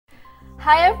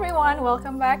Hi everyone,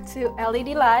 welcome back to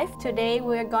LED Live. Today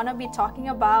we're gonna be talking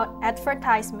about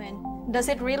advertisement. Does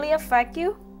it really affect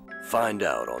you? Find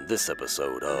out on this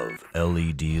episode of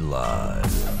LED Live.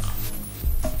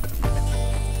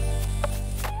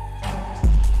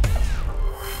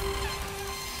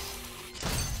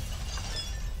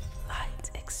 Light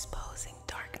exposing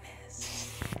darkness.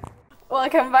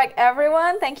 Welcome back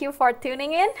everyone, thank you for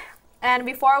tuning in. And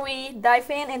before we dive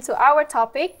into our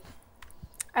topic,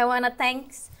 I want to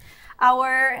thank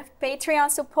our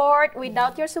Patreon support.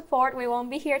 Without your support, we won't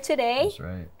be here today. That's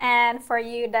right. And for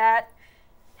you that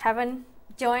haven't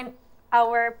joined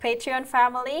our Patreon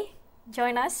family,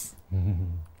 join us.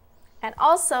 And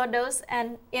also those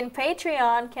in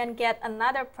Patreon can get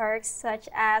another perks such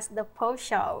as the post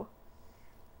show.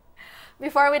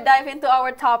 Before we dive into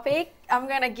our topic, I'm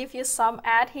gonna give you some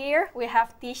ad here. We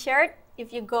have t-shirt.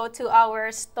 If you go to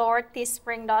our store,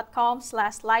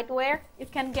 teespring.com/lightwear, you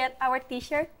can get our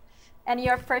t-shirt, and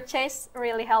your purchase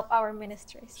really help our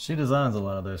ministries. She designs a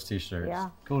lot of those t-shirts.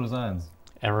 Yeah. Cool designs.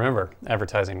 And remember,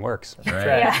 advertising works. That's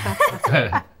right.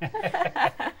 Yeah.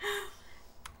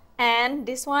 And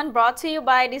this one brought to you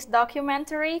by this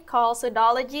documentary called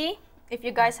Pseudology. If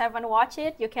you guys haven't watched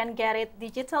it, you can get it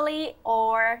digitally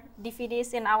or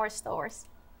DVDs in our stores.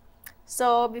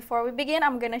 So before we begin,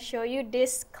 I'm gonna show you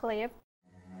this clip.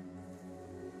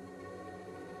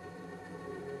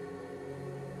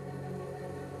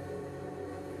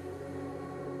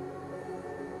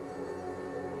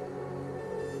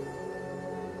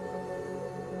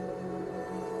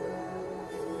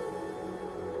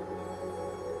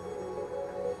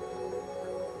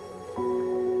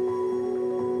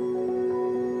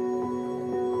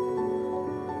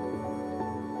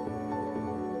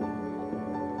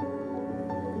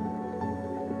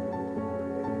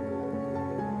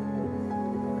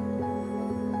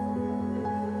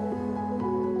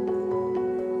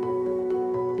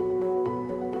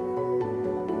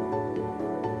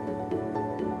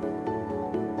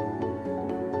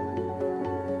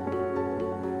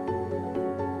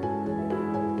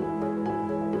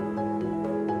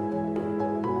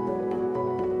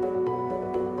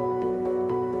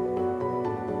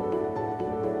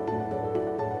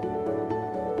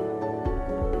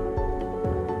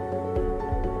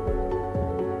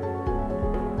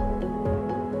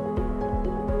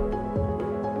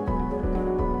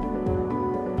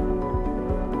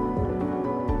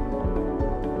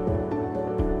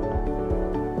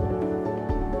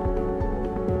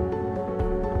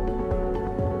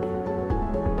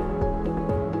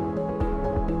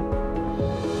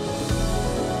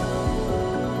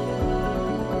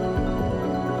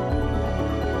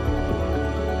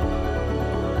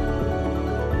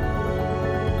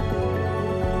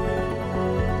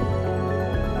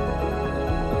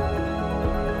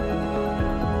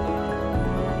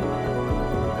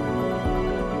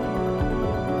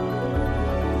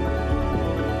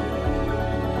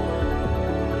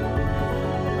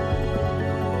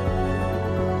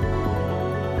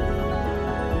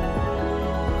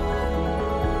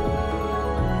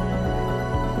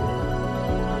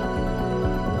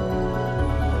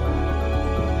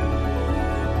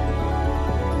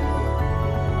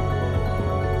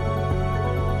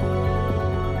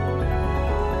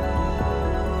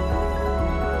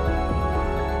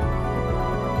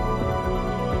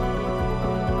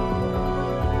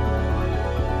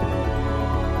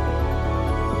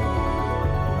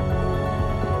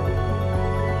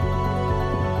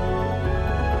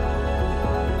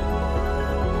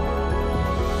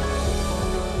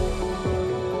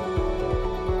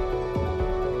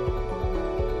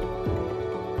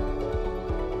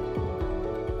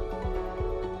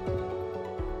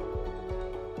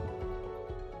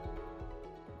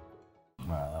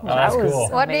 Oh, that's cool.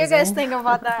 What do you guys think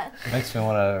about that? Makes me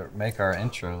want to make our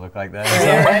intro look like that.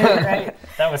 Yeah, right.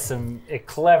 That was some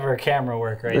clever camera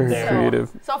work right there.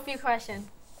 Creative. So a few questions.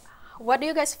 What do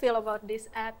you guys feel about this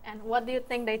ad, and what do you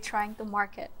think they're trying to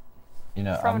market? You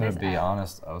know, From I'm going this to be ad.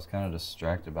 honest, I was kind of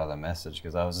distracted by the message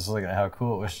because I was just looking at how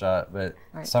cool it was shot, but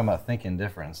it's talking about thinking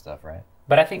different and stuff, right?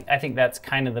 But I think that's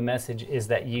kind of the message, is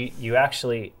that you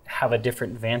actually have a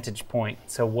different vantage point.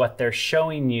 So what they're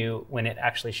showing you when it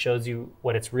actually shows you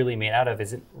what it's really made out of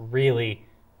isn't really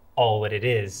all what it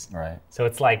is. Right. So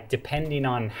it's like, depending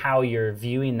on how you're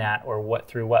viewing that, or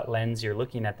through what lens you're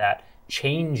looking at that,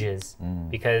 changes,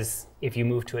 because if you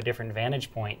move to a different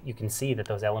vantage point, you can see that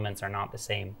those elements are not the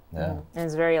same. Yeah. And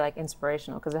it's very like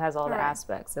inspirational because it has all the Right.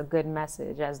 aspects. A good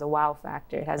message, it has the wow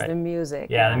factor, it has the music.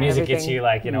 Yeah, the music gets everything. you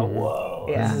like, you know, whoa,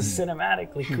 Yeah. this is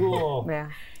cinematically cool. Yeah.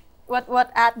 What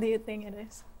ad do you think it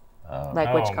is?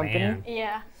 Like which Oh, company? man.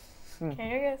 Yeah.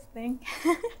 Can you guys think?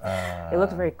 It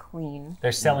looked very clean.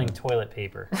 They're selling toilet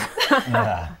paper.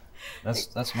 Yeah.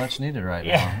 That's much needed right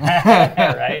now.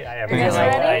 Right? I have You no guys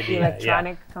ready? idea.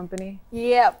 Electronic company.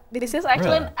 Yep. This is actually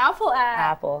Really? an Apple ad.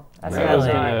 Apple. That's Really?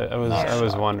 what I was I doing.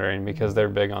 was wondering because they're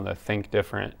big on the think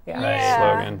different Yeah. Yeah.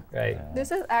 slogan. Right.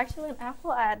 This is actually an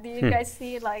Apple ad. Do you guys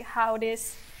see like how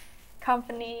this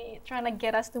company trying to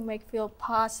get us to feel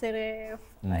positive,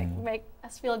 like make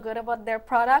us feel good about their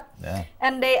product? Yeah.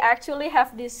 And they actually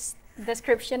have this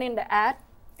description in the ad.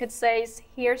 It says,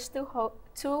 "Here's to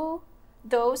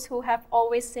those who have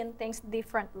always seen things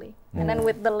differently," and then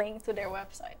with the link to their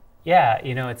website. Yeah,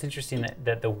 it's interesting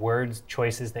that the words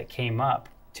choices that came up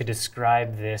to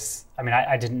describe this. I mean,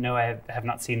 I didn't know, I have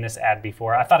not seen this ad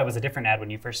before. I thought it was a different ad when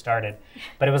you first started,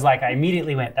 but it was like, I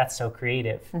immediately went, that's so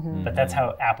creative. But that's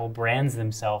how Apple brands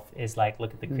themselves, is like,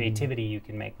 look at the creativity you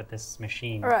can make with this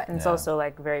machine. Right. And it's also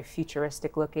like very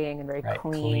futuristic looking and very Right,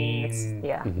 clean.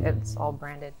 clean. It's all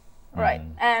branded. Right.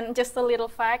 And just a little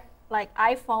fact, like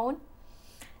iPhone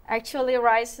actually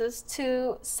rises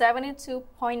to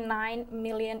 72.9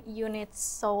 million units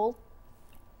sold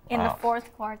in the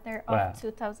fourth quarter Wow. of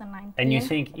 2019. And you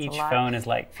think a each lot. phone is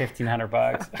like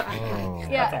 $1,500? Oh.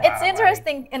 Yeah, it's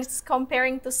interesting. It's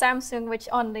comparing to Samsung, which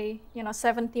only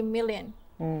 70 million.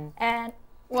 And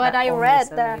what I Only read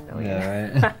 70 that million.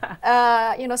 Yeah,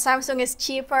 right. Samsung is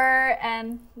cheaper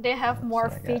and they have more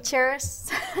what I got. features.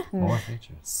 More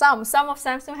features. Some of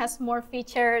Samsung has more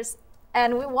features,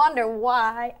 and we wonder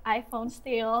why iPhone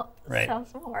still Right.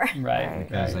 sells more. Right.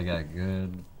 Because they got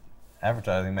good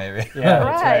advertising, maybe. Yeah,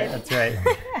 Right. that's right.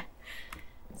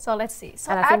 So let's see.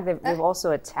 So And I think they've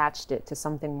also attached it to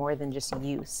something more than just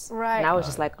use. Right. Now it's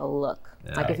just like a look.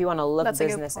 Yeah. Like if you want to look That's a good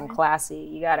business and point. classy,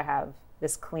 you got to have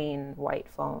this clean white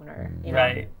phone or, you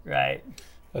know. Right.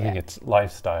 I think it's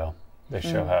lifestyle. They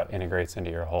show how it integrates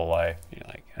into your whole life. You're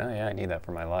like, oh yeah, I need that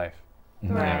for my life.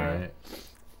 Yeah, right.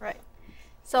 Right.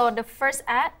 So the first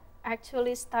ad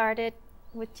actually started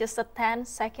with just a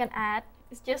 10-second ad.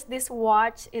 It's just this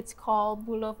watch. It's called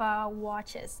Bulova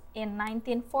watches in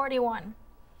 1941.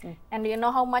 And do you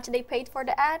know how much they paid for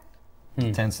the ad?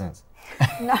 10 cents.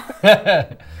 No.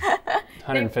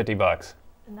 $150.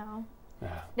 No. Yeah.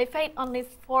 They paid only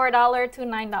 $4 to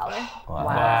 $9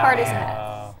 Wow. for this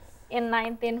ad in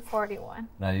 1941.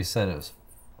 Now you said it was,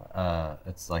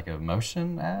 it's like a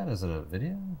motion ad. Is it a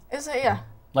video? Is it? Yeah.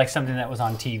 Like something that was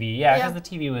on TV. Yeah, because Yeah. the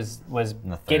TV was In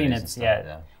the getting 30s and its, stuff,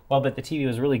 yeah. Well, but the TV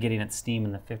was really getting its steam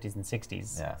in the 50s and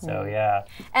 60s. Yeah. So yeah.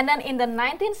 And then in the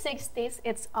 1960s,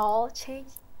 it's all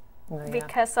changed Oh, yeah.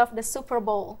 because of the Super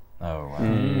Bowl. Oh, wow.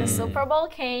 The Super Bowl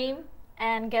came,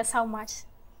 and guess how much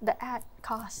the ad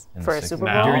cost? In the For a 60s. Super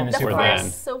Now Bowl? During the The Super or Bowl. then?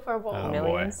 first Super Bowl. Oh, boy.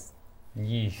 Millions?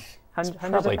 Yeesh. Hundreds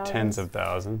Probably of tens thousands? of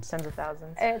thousands. Tens of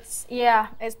thousands. It's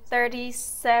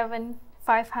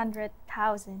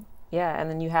 37,500,000. Yeah, and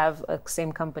then you have a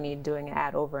same company doing an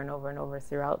ad over and over and over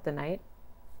throughout the night.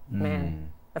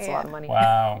 Man, that's a lot of money.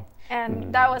 Wow.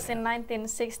 And that was in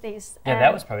 1960s. Yeah, and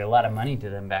that was probably a lot of money to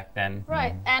them back then.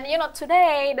 right. And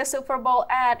today the Super Bowl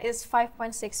ad is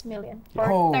 5.6 million for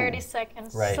Oh. 30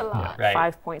 seconds Right. slot. Right.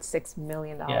 $5.6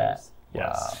 million. Yeah.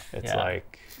 Yes. It's Yeah.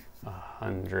 like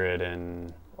 100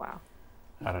 and Wow.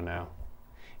 I don't know.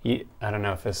 I don't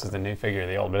know if this is the new figure or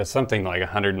the old, but it's something like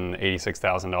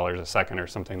 $186,000 a second or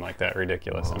something like that.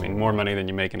 Ridiculous. I mean, more money than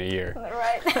you make in a year.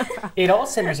 Right. It all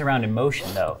centers around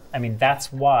emotion, though. I mean,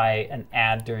 that's why an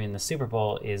ad during the Super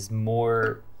Bowl is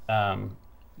more,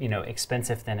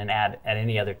 expensive than an ad at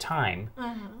any other time.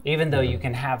 Even though you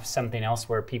can have something else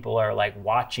where people are like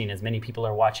watching, as many people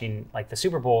are watching, like the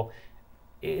Super Bowl.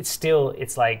 It's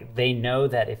like they know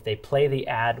that if they play the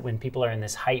ad when people are in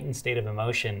this heightened state of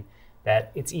emotion,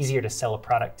 that it's easier to sell a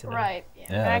product to them. Right. Yeah.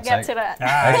 Yeah, I it's get like- to that.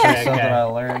 Actually, Okay. something I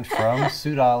learned from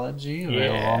Suitology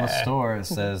available on the Yeah. store. It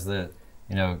says that,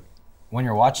 when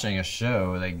you're watching a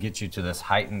show, they get you to this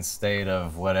heightened state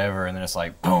of whatever, and then it's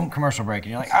like, boom, commercial break,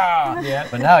 and you're like, ah! Yeah.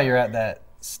 But now you're at that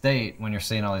state when you're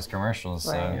seeing all these commercials,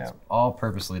 so Right. it's all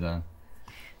purposely done.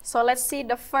 So let's see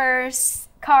the first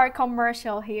car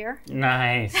commercial here.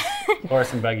 Nice.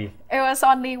 Horse and buggy. It was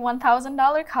only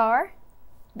 $1,000 car.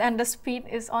 And the speed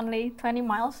is only 20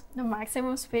 miles, the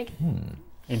maximum speed.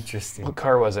 Interesting. What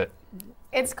car was it?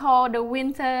 It's called the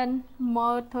Winton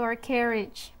Motor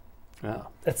Carriage. Oh.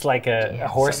 It's like a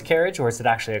horse carriage, or is it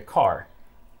actually a car?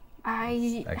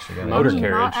 I Actually, got Motor I'm not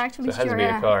carriage. actually so it has sure, to be a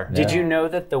yeah. car. Did you know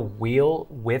that the wheel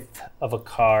width of a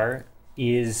car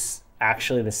is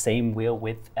actually the same wheel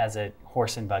width as a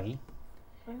horse and buggy?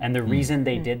 And the reason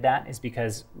they did that is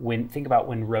because think about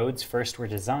when roads first were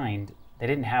designed, they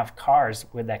didn't have cars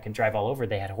that could drive all over.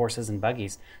 They had horses and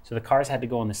buggies. So the cars had to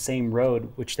go on the same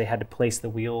road, which they had to place the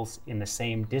wheels in the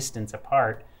same distance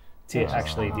apart to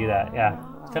actually do that. Yeah,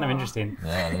 it's kind of interesting.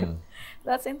 Yeah, it is.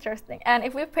 That's interesting. And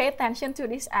if we pay attention to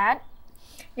this ad,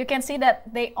 you can see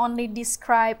that they only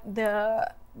describe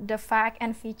the fact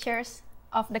and features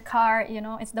of the car. You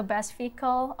know, it's the best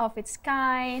vehicle of its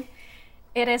kind.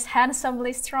 It is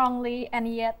handsomely, strongly, and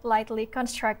yet lightly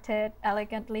constructed,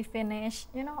 elegantly finished.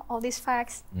 You know, all these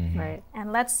facts. Right.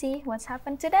 And let's see what's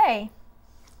happened today.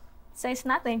 Says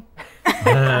nothing.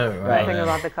 Nothing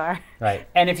about the car. Right.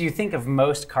 And if you think of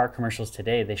most car commercials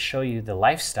today, they show you the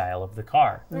lifestyle of the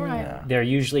car. Right. They're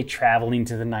usually traveling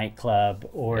to the nightclub,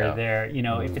 or they're, you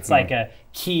know, if it's like a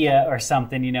Kia or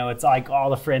something, you know, it's like all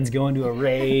the friends going to a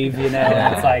rave, you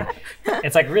know,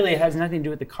 it's like really it has nothing to do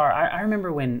with the car. I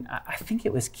remember when, I think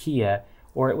it was Kia,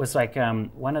 or it was like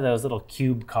one of those little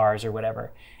cube cars or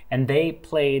whatever. And they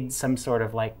played some sort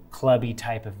of like clubby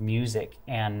type of music,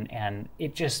 and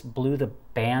it just blew the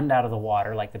band out of the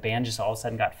water. Like the band just all of a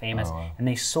sudden got famous, and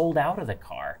they sold out of the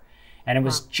car. And it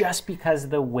was just because of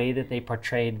the way that they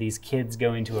portrayed these kids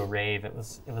going to a rave. It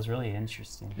was really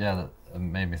interesting. Yeah, that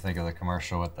made me think of the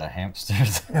commercial with the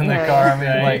hamsters in the car. I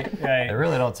mean, they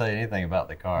really don't tell you anything about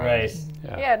the car. Right.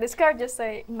 Yeah, this car just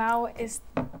say now is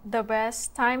the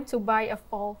best time to buy a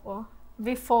Volvo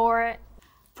before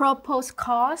proposed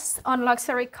costs on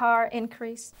luxury car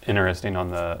increase. Interesting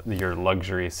on your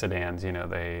luxury sedans, you know,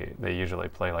 they usually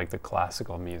play like the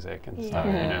classical music and stuff,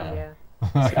 you know.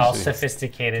 All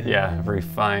sophisticated. Yeah,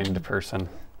 refined person.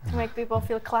 To make people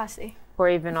feel classy. Or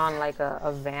even on like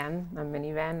a van, a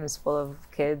minivan was full of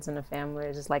kids and a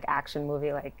family, just like action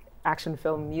movie, like action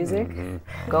film music,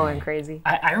 going crazy.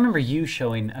 I remember you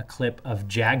showing a clip of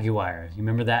Jaguar. You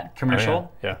remember that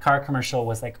commercial? Yeah. The car commercial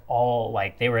was like all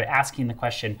like, they were asking the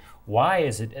question, why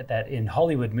is it that in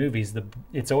Hollywood movies,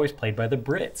 it's always played by the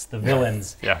Brits, the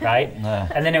villains, right?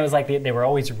 And then it was like they were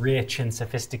always rich and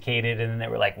sophisticated, and then they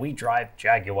were like, we drive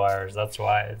Jaguars, that's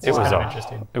why. It's kind of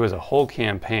interesting. It was a whole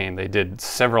campaign. They did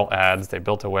several ads, they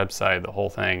built a website, the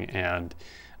whole thing, and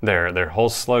their whole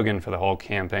slogan for the whole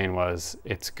campaign was,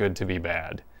 it's good to be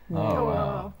bad. Oh,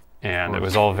 wow. And it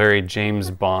was all very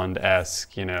James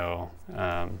Bond-esque, you know,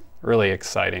 really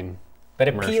exciting. But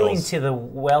appealing commercials. to the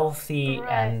wealthy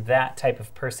and that type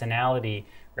of personality,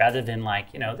 rather than like,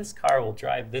 you know, this car will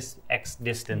drive this X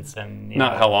distance and...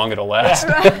 Not how long it'll last.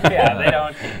 Yeah, they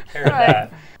don't care about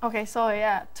that. Okay, so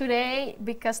yeah, today,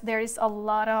 because there is a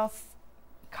lot of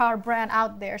car brand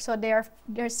out there, so they're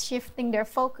shifting their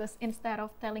focus. Instead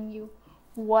of telling you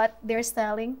what they're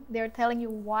selling, they're telling you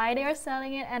why they're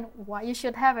selling it and why you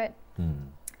should have it.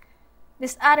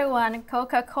 This other one,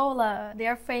 Coca-Cola,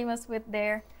 they're famous with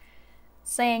their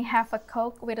saying have a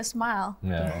Coke with a smile.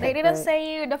 They didn't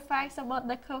say you the facts about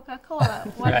the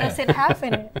Coca-Cola. What does it have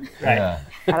in it? Right.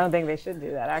 I don't think they should do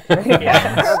that, actually.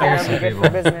 That'll be good for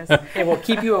business. It will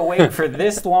keep you awake for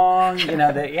this long. You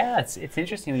know, it's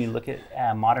interesting when you look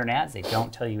at modern ads. They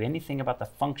don't tell you anything about the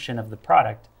function of the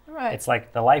product. Right. It's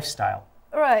like the lifestyle.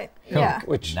 Right. Yeah.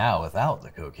 Which Now without the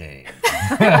cocaine.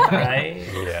 Right?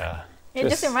 yeah, You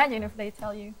just imagine if they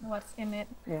tell you what's in it.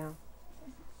 Yeah.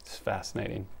 it's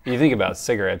fascinating. You think about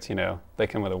cigarettes, you know, they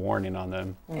come with a warning on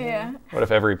them. Yeah. What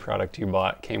if every product you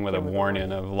bought came with a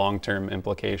warning of long-term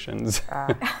implications?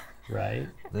 Right.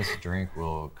 This drink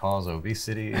will cause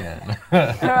obesity and All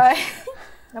right.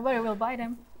 Nobody will buy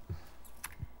them.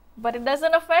 But it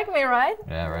doesn't affect me, right?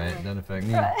 yeah, right. It doesn't affect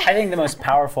me. I think the most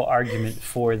powerful argument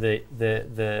for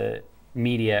the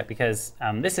media, because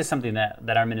this is something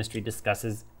that our ministry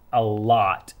discusses a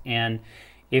lot. And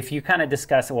if you kind of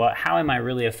discuss, well, how am I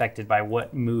really affected by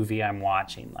what movie I'm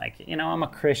watching? Like, you know, I'm a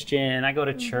Christian, I go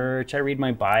to church, I read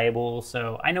my Bible,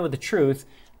 so I know the truth.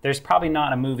 There's probably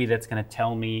not a movie that's going to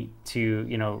tell me to,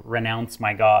 you know, renounce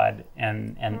my God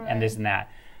and this and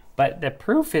that. But the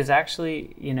proof is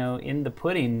actually, you know, in the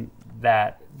pudding,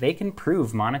 that they can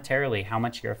prove monetarily how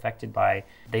much you're affected by.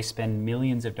 They spend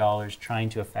millions of dollars trying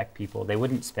to affect people. They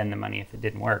wouldn't spend the money if it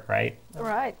didn't work, right?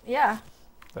 Right, yeah.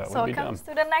 That So would be it comes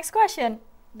dumb. to the next question.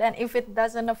 Then if it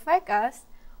doesn't affect us,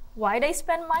 why they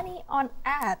spend money on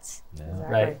ads? Exactly.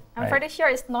 Right. I'm pretty sure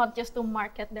it's not just to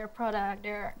market their product.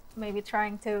 They're maybe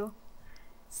trying to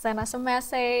send us a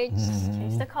message,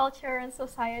 change the culture and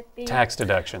society. Tax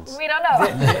deductions. We don't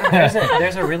know.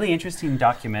 There's a really interesting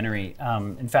documentary.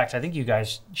 In fact, I think you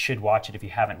guys should watch it if you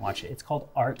haven't watched it. It's called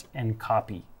Art and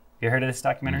Copy. You heard of this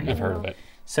documentary? I've heard of it.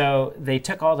 So they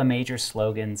took all the major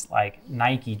slogans like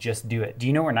Nike Just Do It. Do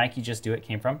you know where Nike Just Do It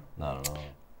came from? Not at all.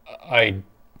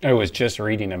 I was just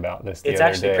reading about this the It's other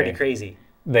actually day. pretty crazy.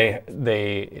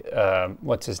 They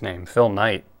what's his name? Phil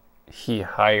Knight. he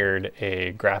hired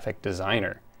a graphic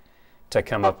designer to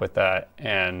come up with that,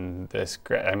 and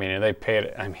they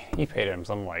paid. He paid him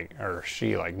something like, or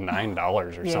she like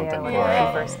 $9 or something when for he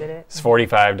it. first did it. It's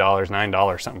 $45,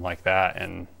 $9, something like that,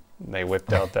 and they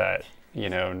whipped out that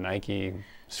Nike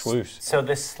swoosh. So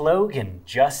the slogan,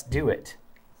 "Just Do It."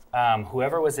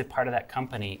 Whoever was a part of that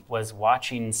company was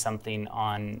watching something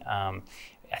on,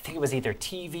 I think it was either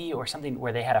TV or something,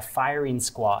 where they had a firing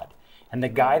squad. And the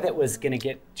guy that was going to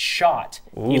get shot,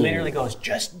 he literally goes,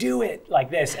 "Just do it," like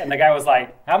this. And the guy was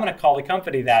like, "I'm going to call the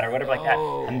company that," or whatever like that.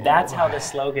 And that's how the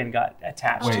slogan got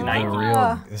attached to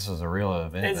Nike. This was a real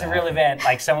event. It's a real event.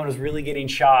 Like someone was really getting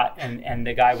shot, and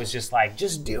the guy was just like,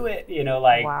 "Just do it,"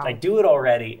 like do it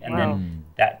already. And then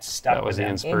that stuck. That was the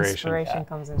inspiration. Inspiration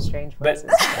comes in strange But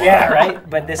places. yeah, right.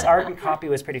 But this art and copy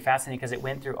was pretty fascinating because it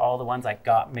went through all the ones like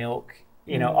 "Got Milk,"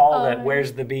 all the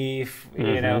 "Where's the beef,"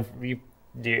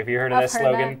 Have you heard of this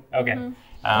slogan? Okay.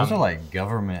 Those are like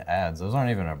government ads. Those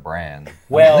aren't even a brand.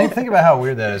 Well, think about how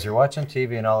weird that is. You're watching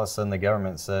TV and all of a sudden the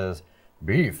government says,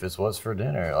 "Beef is what's for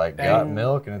dinner." Like Got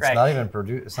Milk, and it's not even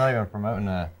It's not even promoting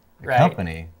a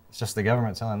company. It's just the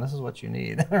government telling this is what you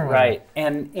need. Right.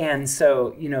 And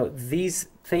so these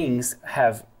things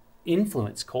have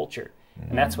influenced culture.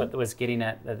 And that's what was getting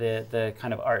at the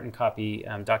kind of art and copy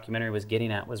documentary was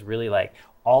getting at, was really like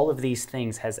all of these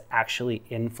things has actually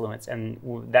influenced, and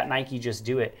that Nike Just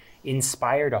Do It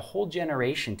inspired a whole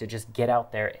generation to just get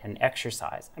out there and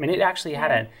exercise. I mean, it actually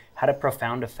had a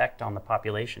profound effect on the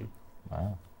population.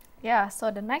 Wow. Yeah, so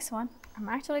the next one, I'm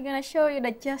actually gonna show you the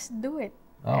Just Do It.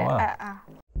 Oh, wow.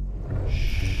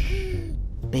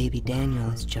 Baby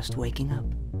Daniel is just waking up.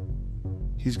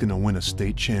 He's gonna win a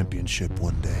state championship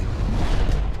one day.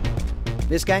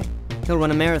 This guy, he'll run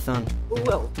a marathon.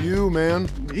 You, man.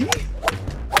 Me?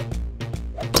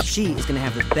 She is gonna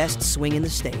have the best swing in the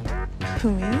state.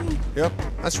 Me? Yep,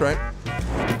 that's right.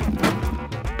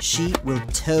 She will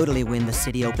totally win the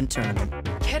City Open tournament.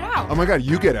 Get out! Oh my God,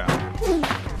 you get out.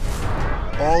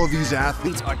 All of these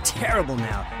athletes Are terrible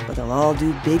now, but they'll all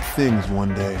do big things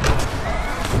one day.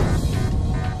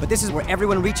 But this is where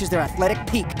everyone reaches their athletic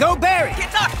peak. Go Barry!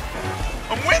 Get up!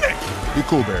 I'm winning! Be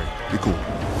cool, Barry. Be cool.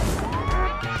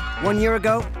 1 year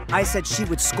ago, I said she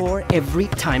would score every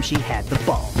time she had the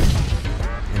ball.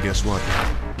 And guess what?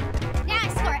 Now I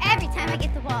score every time I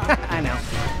get the ball. I know.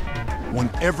 When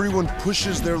everyone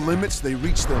pushes their limits, they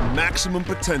reach their maximum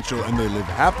potential and they live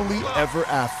happily ever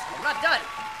after. I'm not done.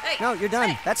 Hey! No, you're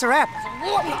done. That's a wrap.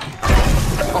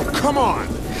 Oh, come on!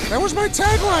 That was my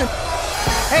tagline!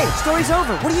 Hey, story's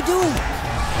over. What are you doing?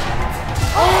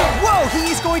 Oh, whoa!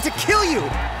 He is going to kill you!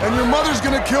 And your mother's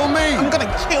gonna kill me! I'm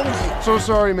gonna kill you! So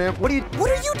sorry, ma'am. What are you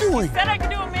doing? Said I could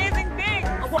do amazing things!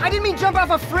 Well, I didn't mean jump off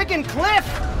a frickin' cliff!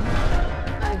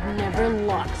 I've never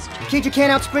lost. Kid, you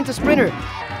can't outsprint a sprinter.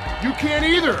 You can't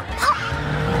either!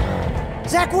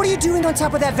 Zach, what are you doing on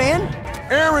top of that van?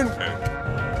 Aaron,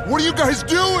 what are you guys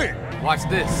doing? Watch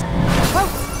this. Oh,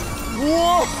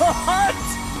 What?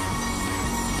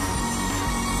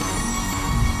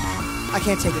 I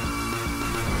can't take it.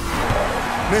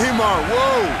 Neymar,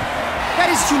 whoa! That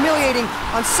is humiliating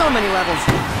on so many levels.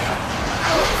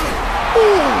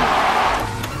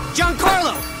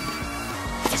 Giancarlo!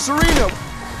 Serena,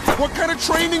 what kind of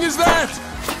training is that?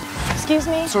 Excuse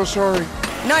me? So sorry.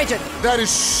 Nigel! That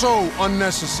is so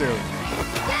unnecessary.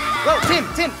 Whoa,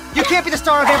 Tim, you can't be the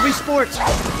star of every sport.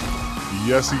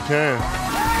 Yes, he can.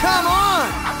 Come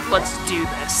on! Let's do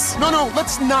this. No,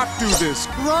 let's not do this.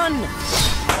 Run!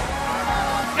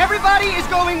 Everybody is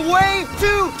going way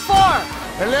too far!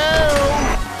 Hello?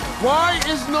 Why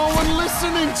is no one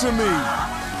listening to me?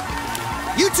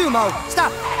 You too, Mo.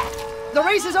 Stop. The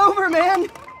race is over, man.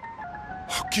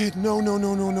 Oh, kid,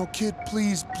 no, kid,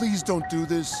 please don't do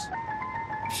this.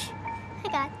 I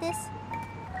got this.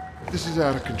 This is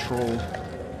out of control.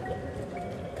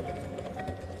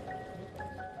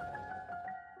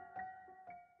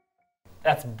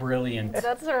 That's brilliant.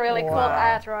 That's a really cool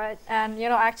ad, right? And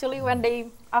actually,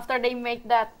 after they make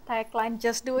that tagline,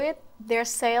 "Just Do It," their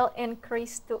sale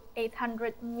increased to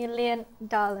 $800 million.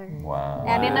 Wow.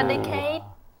 And in a decade,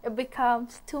 it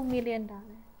becomes $2 million.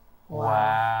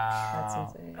 Wow.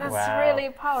 That's insane. That's really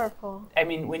powerful. I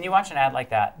mean, when you watch an ad like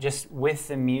that, just with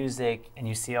the music and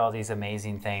you see all these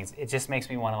amazing things, it just makes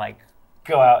me want to like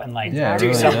go out and like Yeah, it do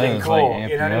really something does, cool. like,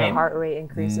 You know what I mean? Heart rate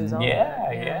increases. All Yeah,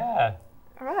 that. yeah.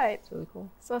 Right. It's really cool.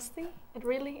 So see,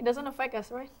 it doesn't affect us,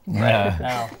 right?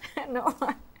 Yeah. No. No.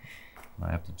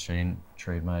 I have to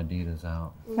trade my Adidas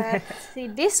out. Let's see.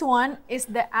 This one is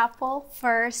the Apple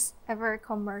first ever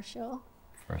commercial.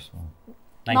 First one.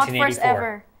 Not first 1984.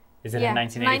 ever. Is it in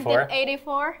 1984?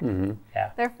 1984. Mm-hmm.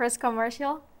 Yeah. Their first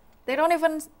commercial. They don't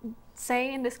even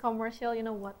say in this commercial, you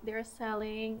know, what they're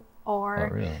selling or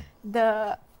Oh, really?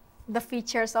 the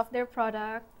features of their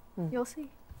product. You'll see.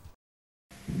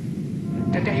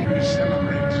 Today we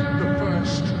celebrate the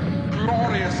first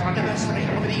glorious anniversary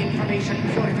of the Information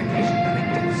Purification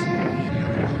Directives. We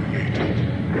have created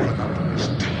for the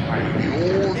first time in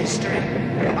all history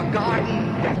a garden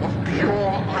of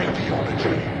pure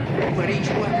ideology, where each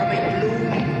worker may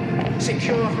bloom,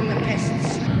 secure from the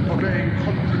pests, obeying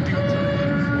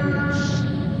contradictory laws.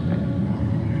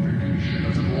 Purification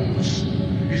of the laws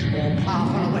is more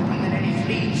powerful a weapon than any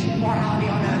fleet or army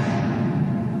on earth.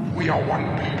 We are one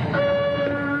people,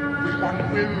 with one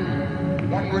will,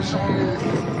 one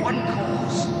resolve, one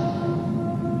cause.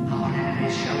 Our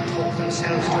enemies shall talk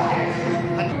themselves to death,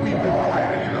 and we will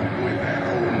bury them with their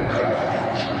own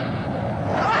confusion.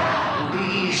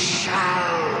 We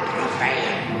shall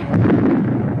prevail.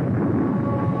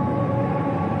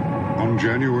 On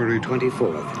January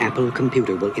 24th, Apple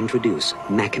Computer will introduce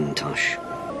Macintosh.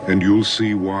 And you'll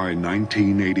see why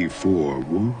 1984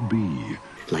 won't be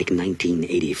Like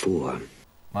 1984.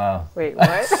 Wow. Wait,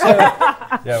 what?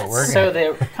 Yeah, we're So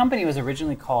the company was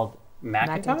originally called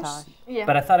Macintosh, Yeah.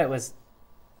 but I thought it was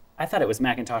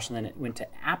Macintosh, and then it went to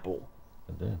Apple.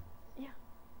 It did.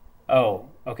 Oh,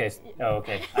 okay.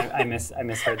 I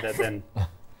misheard that then.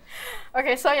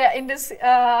 Okay, so yeah, in this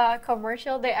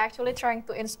commercial, they're actually trying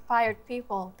to inspire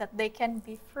people that they can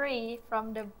be free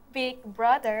from the big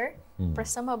brother,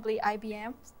 presumably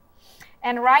IBM.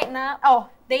 And right now,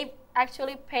 they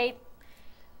actually paid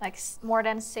like more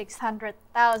than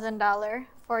 $600,000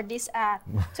 for this ad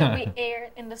to be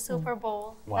aired in the Super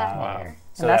Bowl that year.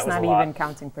 So that's that was not a lot. even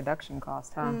counting production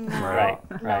cost, huh? Right.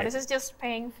 No, this is just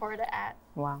paying for the ad.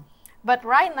 Wow. But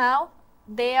right now,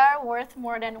 they are worth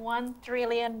more than $1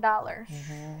 trillion.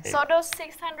 So those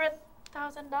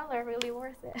 $600,000 really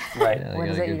worth it. Right. Yeah, What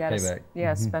is got a it? You good gotta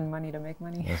payback. spend money to make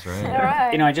money. That's right. All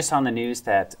right. You know, I just saw on the news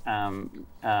that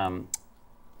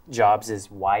Jobs'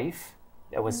 wife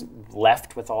was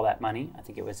left with all that money. I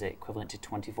think it was equivalent to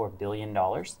 $24 billion.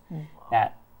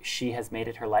 That she has made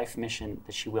it her life mission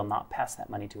that she will not pass that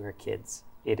money to her kids.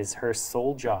 It is her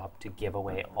sole job to give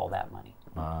away all that money.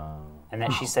 And then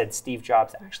she said Steve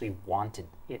Jobs actually wanted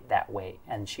it that way.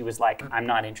 And she was like, I'm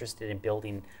not interested in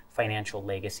building financial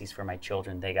legacies for my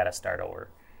children. They got to start over.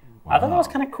 I thought that was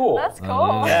kind of cool. That's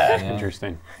cool. Yeah.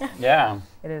 Interesting. Yeah.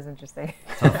 It is interesting.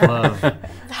 Tough love.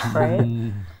 Right?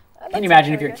 Can you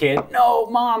imagine if your kid, no,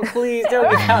 mom, please don't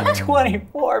give out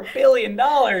 $24 billion.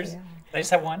 They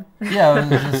just have one. Yeah, I was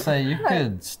just say you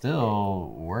could still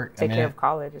work. Take care of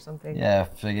college or something. Yeah,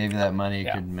 if they gave you that money,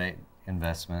 you could make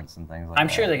investments and things like that. I'm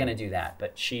sure they're going to do that,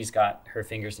 but she's got her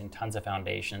fingers in tons of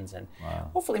foundations, and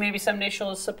hopefully maybe someday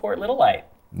she'll support Little Light.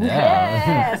 Yeah.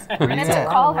 Yes. We need to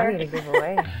call her. To give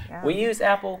away. Yeah. We use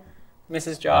Apple,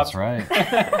 Mrs. Jobs. That's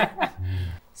right.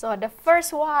 So the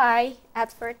first why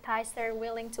advertisers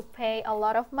willing to pay a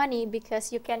lot of money,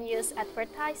 because you can use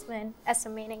advertisement as a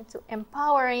meaning to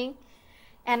empowering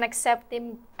and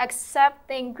accepting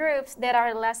groups that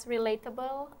are less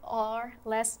relatable or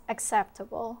less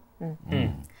acceptable.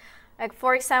 Like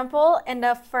for example, in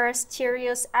the first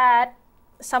Cheerios ad,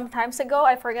 some times ago,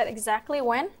 I forget exactly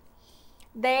when,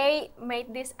 they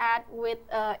made this ad with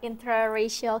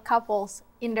interracial couples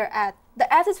in their ad.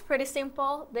 The ad is pretty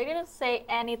simple. They didn't say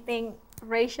anything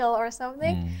racial or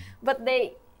something, but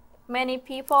many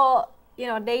people,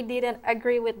 they didn't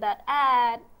agree with that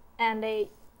ad, and they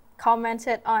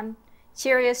commented on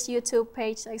Cheerios YouTube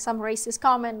page, like some racist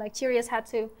comment, like Cheerios had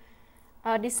to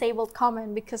disabled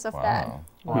comment because of that.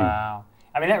 Wow.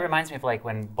 I mean, that reminds me of like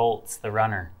when Boltz, the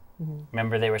runner,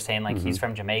 remember they were saying like he's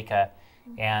from Jamaica,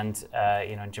 and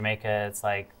in Jamaica it's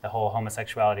like the whole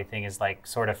homosexuality thing is like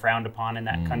sort of frowned upon in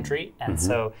that country, and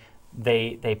so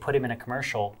they put him in a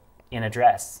commercial in a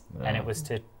dress, and it was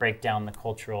to break down the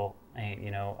cultural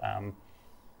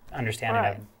understanding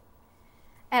of.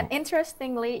 And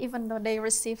interestingly, even though they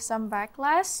received some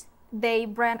backlash, their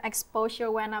brand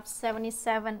exposure went up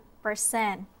 77%.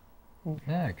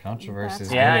 Yeah, controversy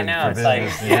is Yeah, I good know. for It's like,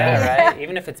 business. right?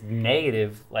 Even if it's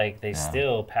negative, like they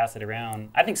still pass it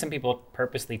around. I think some people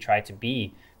purposely try to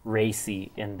be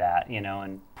racy in that,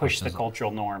 and push the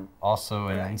cultural norm. Also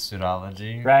in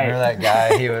Institutology. Right. Remember that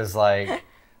guy, he was like,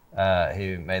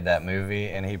 he made that movie,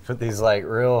 and he put these like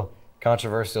real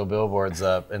controversial billboards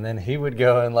up, and then he would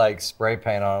go and like spray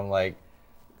paint on them like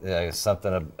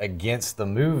something against the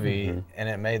movie, and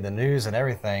it made the news and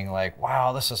everything. Like,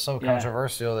 wow, this is so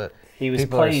controversial that he was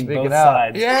people playing are speaking both out.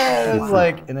 sides. Yeah, it's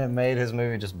like, and it made his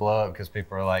movie just blow up because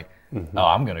people are like, "Oh,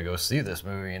 I'm gonna go see this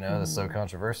movie." It's so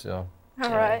controversial.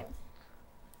 All right.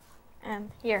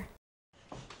 And here.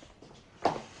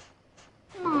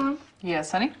 Mom,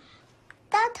 Yes, honey?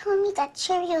 Dad told me that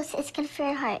Cheerios is good for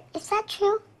your heart. Is that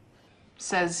true?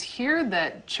 Says here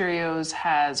that Cheerios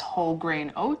has whole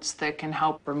grain oats that can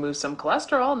help remove some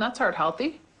cholesterol, and that's heart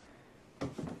healthy.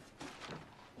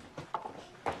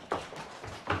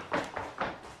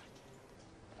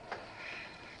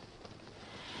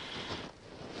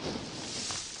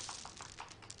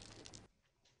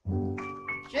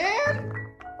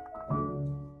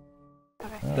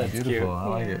 That's beautiful. cute. I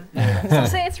like it. So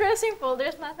see, it's really simple.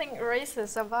 There's nothing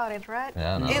racist about it, right?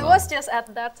 Yeah, no, it no. was just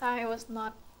at that time, it was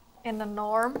not in the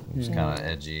norm. Just kind of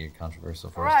edgy, controversial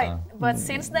first Right, time. but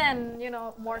since then, you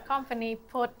know, more company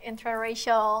put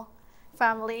interracial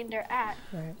family in their ad.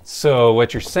 So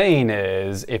what you're saying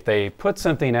is, if they put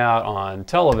something out on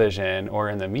television or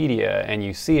in the media and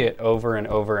you see it over and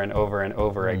over and over and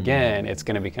over again, it's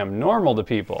going to become normal to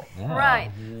people. Yeah.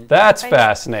 Right. That's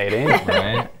fascinating.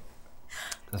 Right.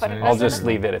 I'll just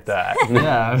leave it at that.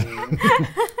 Yeah.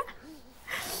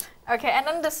 Okay, and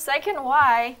then the second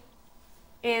why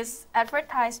is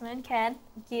advertisement can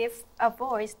give a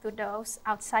voice to those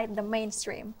outside the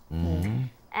mainstream.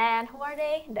 And who are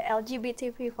they? The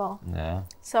LGBT people. Yeah.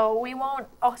 So we won't,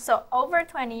 so over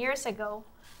 20 years ago,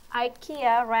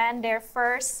 IKEA ran their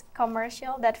first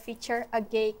commercial that featured a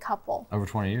gay couple. Over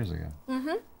 20 years ago.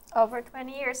 Over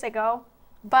 20 years ago.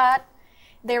 But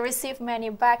they received many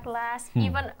backlash,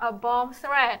 even a bomb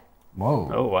threat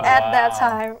Whoa. Oh, wow. at that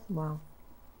time. Wow.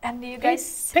 And you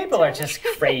guys... People are just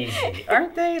crazy,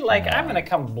 aren't they? Like, I'm going to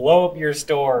come blow up your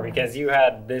store because you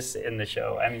had this in the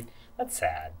show. I mean, that's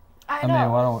sad. I I know.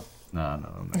 mean, why don't... No.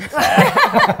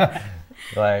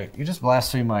 Like, you just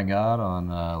blaspheme my God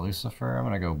on Lucifer. I'm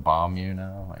going to go bomb you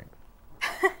now.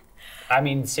 Like, I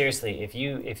mean, seriously, if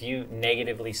you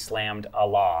negatively slammed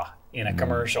Allah in a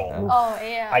commercial, Oh,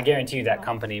 yeah. I guarantee you that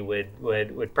company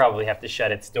would probably have to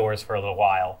shut its doors for a little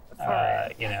while.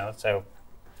 You know, so.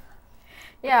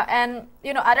 Yeah, and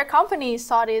you know, other companies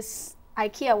saw this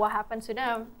IKEA, what happened to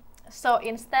them. So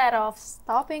instead of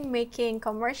stopping making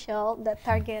commercial that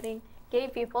targeting gay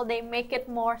people, they make it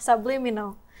more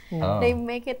subliminal. They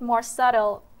make it more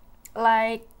subtle.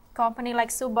 Like company like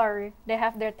Subaru, they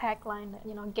have their tagline,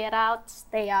 you know, get out,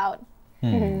 stay out.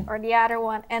 Or the other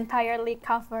one, entirely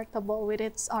comfortable with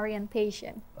its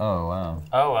orientation. oh, wow.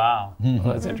 Oh, wow. Well,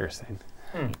 that's interesting.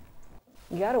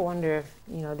 You gotta wonder if,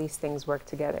 you know, these things work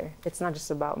together. It's not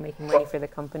just about making money for the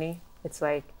company. It's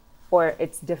like, or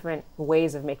it's different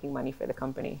ways of making money for the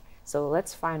company. So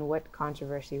let's find what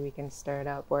controversy we can stir it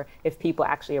up. Or if people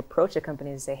actually approach a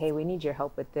company and say, hey, we need your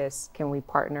help with this. Can we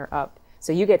partner up?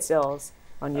 So you get sales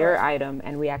on your item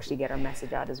and we actually get our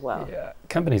message out as well. Yeah,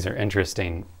 companies are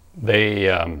interesting.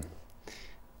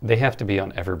 They have to be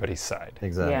on everybody's side.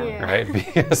 Exactly. Yeah. Right?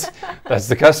 Because that's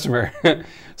the customer.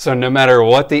 So no matter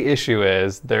what the issue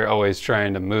is, they're always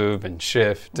trying to move and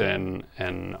shift and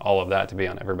all of that to be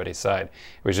on everybody's side.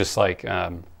 It was just like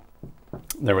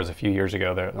there was a few years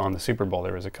ago there, on the Super Bowl,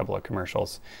 there was a couple of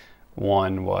commercials.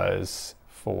 One was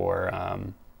for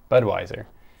Budweiser,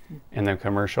 and the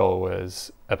commercial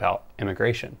was about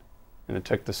immigration. And it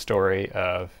took the story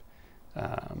of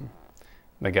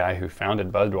the guy who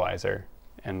founded Budweiser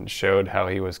and showed how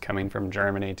he was coming from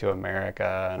Germany to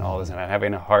America and all this and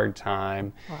having a hard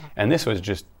time. Wow. And this was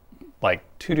just like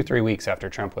 2 to 3 weeks after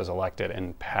Trump was elected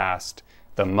and passed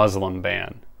the Muslim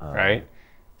ban, right?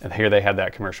 And here they had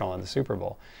that commercial on the Super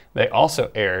Bowl. They also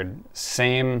aired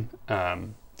same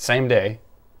day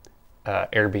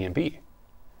Airbnb.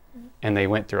 And they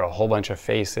went through a whole bunch of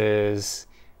faces,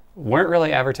 weren't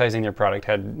really advertising their product,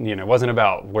 had, you know, wasn't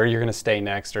about where you're going to stay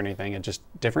next or anything. It just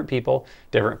different people,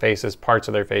 different faces, parts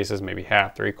of their faces, maybe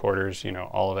half, 3/4, you know,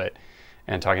 all of it,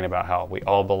 and talking about how we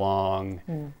all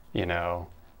belong, you know,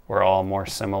 we're all more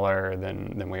similar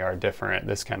than we are different,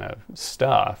 this kind of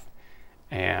stuff.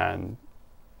 And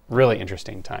really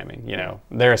interesting timing, you know.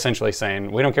 They're essentially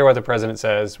saying, we don't care what the president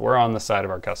says, we're on the side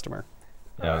of our customer.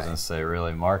 Yeah, I was going to say,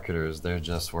 really, marketers, they're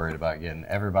just worried about getting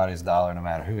everybody's dollar no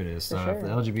matter who it is. So if the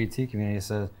LGBT community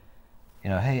says, you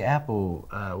know, hey, Apple,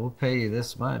 we'll pay you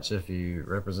this much if you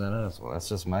represent us. Well, that's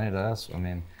just money to us. I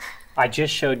mean, I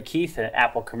just showed Keith an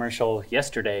Apple commercial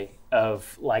yesterday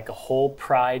of like a whole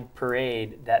pride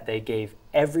parade that they gave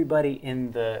everybody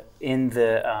in the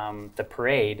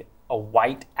parade a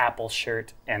white Apple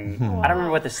shirt, and I don't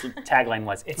remember what this tagline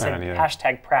was. It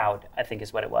said #proud, I think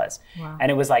is what it was. Wow.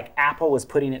 And it was like Apple was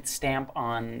putting its stamp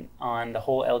on the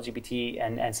whole LGBT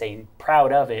and saying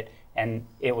proud of it, and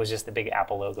it was just the big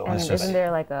Apple logo. And isn't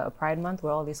there like a Pride Month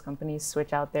where all these companies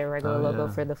switch out their regular logo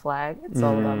for the flag? It's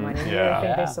all about money. I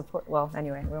think they support, well,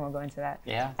 anyway, we won't go into that.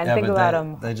 Yeah. And think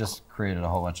about they just created a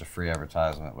whole bunch of free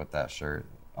advertisement with that shirt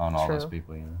on all those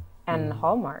people, you know. And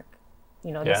Hallmark.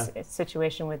 you know, this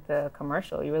situation with the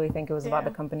commercial. You really think it was about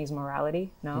the company's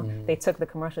morality? No, they took the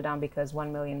commercial down because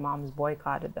 1 million moms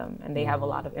boycotted them, and they have a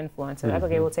lot of influence. So they're like,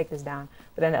 okay, we'll take this down.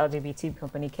 But then the LGBT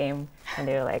company came, and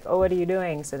they were like, oh, what are you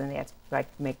doing? So then they had to like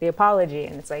make the apology,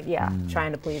 and it's like,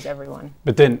 trying to please everyone.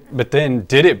 But then,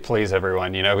 did it please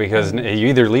everyone? You know, because you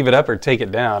either leave it up or take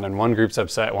it down, and one group's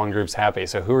upset, one group's happy.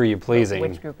 So who are you pleasing?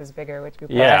 Which group is bigger? Which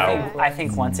group? I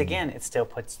think once again, it still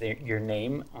puts your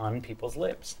name on people's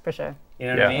lips. For sure. You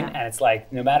know what I mean? And it's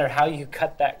like, no matter how you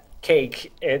cut that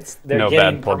cake, they're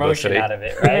getting promotion out of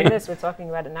it, right? This, we're talking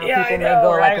about it now. People may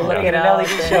go like look it up.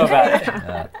 Show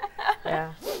about it.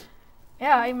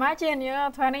 Yeah, imagine,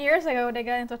 20 years ago they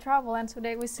got into trouble, and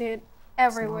today we see it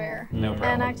everywhere. No problem.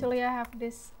 And actually, I have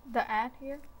the ad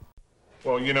here.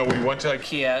 Well, we went to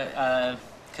IKEA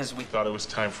because we thought it was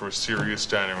time for a serious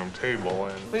dining room table,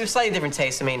 and we have slightly different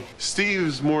tastes. I mean,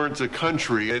 Steve's more into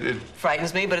country. It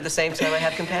frightens me, but at the same time, I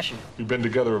have compassion. We've been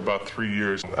together about 3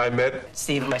 years. I met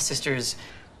Steve at my sister's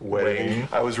wedding.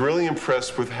 I was really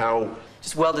impressed with how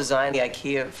just well designed the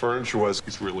IKEA furniture was.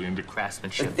 He's really into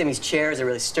craftsmanship. And these chairs are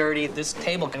really sturdy. This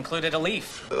table included a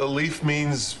leaf. A leaf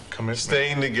means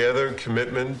staying together,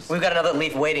 commitment. We've got another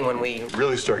leaf waiting when we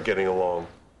really start getting along.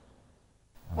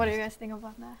 What do you guys think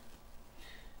about that?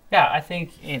 Yeah, I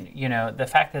think the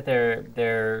fact that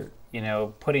they're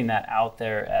putting that out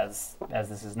there as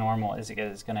this is normal is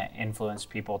going to influence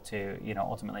people to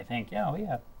ultimately think,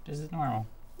 yeah, this is normal.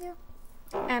 Yeah.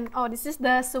 And this is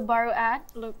the Subaru ad.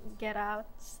 Look, get out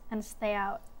and stay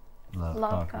out.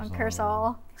 Love conquers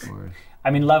all.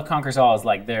 I mean, love conquers all is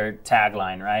like their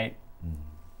tagline, right?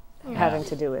 Having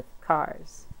to do with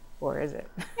cars, or is it?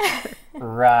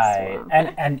 Right.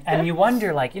 And you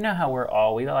wonder, like,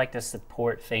 how we like to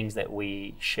support things that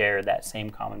we share that same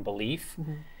common belief.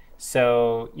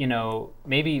 So,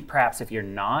 maybe perhaps if you're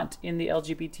not in the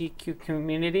LGBTQ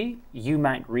community, you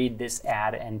might read this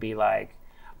ad and be like,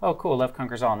 oh, cool, love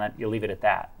conquers all, and that you'll leave it at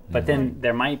that. But then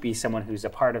there might be someone who's a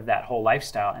part of that whole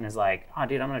lifestyle and is like, oh,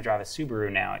 dude, I'm going to drive a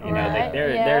Subaru now.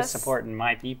 They're supporting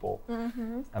my people.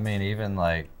 I mean, even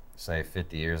like, say,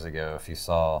 50 years ago, if you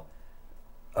saw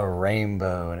a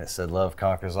rainbow and it said love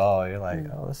conquers all, you're like,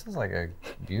 oh, this is like a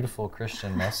beautiful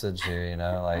Christian message here,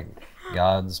 like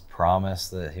God's promise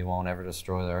that he won't ever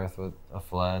destroy the earth with a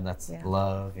flood. That's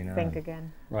love, Think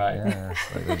again. Right. Yeah,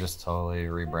 it's like they just totally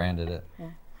rebranded it.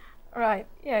 Right.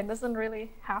 Yeah, it doesn't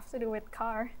really have to do with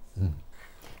car.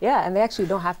 Yeah, and they actually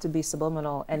don't have to be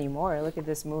subliminal anymore. Look at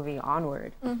this movie,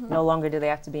 Onward. No longer do they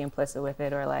have to be implicit with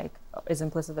it, or like, is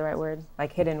implicit the right word?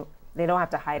 Like hidden. They don't have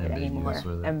to hide it anymore.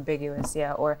 Ambiguous,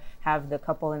 or have the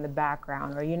couple in the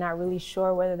background, or you're not really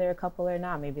sure whether they're a couple or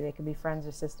not. Maybe they could be friends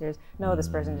or sisters. No,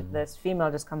 this female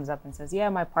just comes up and says, yeah,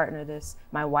 my partner this,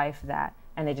 my wife that,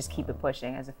 and they just keep it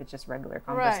pushing as if it's just regular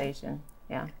conversation.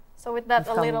 Right. Yeah. So with that,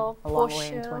 a little push,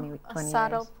 in 20 a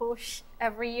subtle push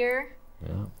every year,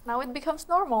 now it becomes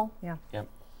normal. Yeah. Yep.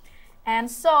 And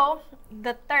so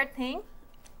the third thing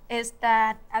is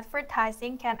that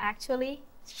advertising can actually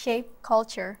shape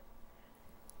culture.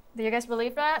 Do you guys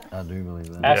believe that? I do believe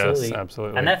that. Absolutely. Yes,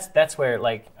 absolutely. And that's where,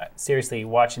 like, seriously,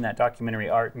 watching that documentary,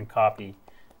 Art and Copy,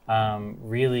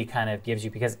 really kind of gives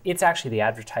you, because it's actually the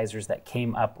advertisers that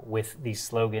came up with these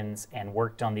slogans and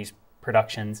worked on these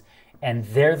productions, and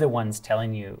they're the ones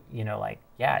telling you, like,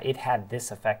 yeah, it had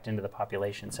this effect into the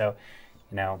population. So,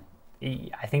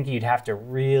 I think you'd have to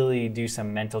really do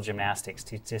some mental gymnastics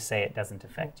to say it doesn't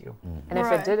affect you. And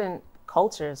if it didn't,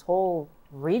 cultures, whole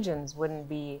regions wouldn't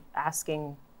be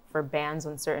asking for bans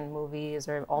on certain movies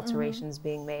or alterations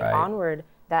being made. Right. Onward,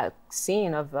 that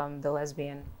scene of the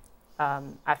lesbian,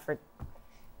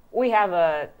 we have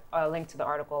a link to the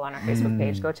article on our Facebook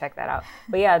page. Go check that out.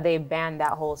 But yeah, they banned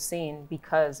that whole scene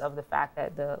because of the fact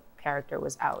that the character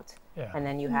was out. Yeah. And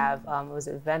then you have, was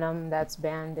it Venom that's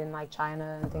banned in like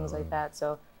China and things like that.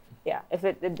 So yeah, if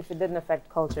it didn't affect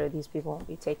culture, these people won't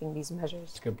be taking these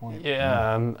measures. That's a good point.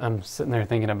 Yeah, I'm sitting there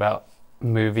thinking about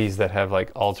movies that have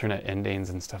like alternate endings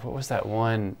and stuff. What was that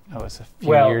one? That was a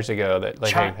few years ago that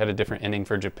like had a different ending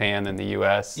for Japan than the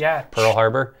U.S. Yeah, Pearl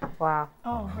Harbor. Wow.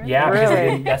 Oh, really? Yeah,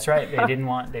 because that's right. They didn't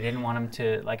want them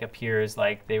to like appear as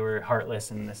like they were heartless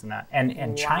and this and that.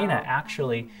 And China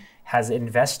actually has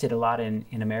invested a lot in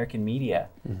American media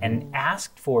and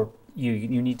asked for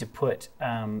you need to put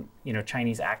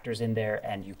Chinese actors in there,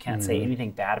 and you can't say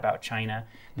anything bad about China,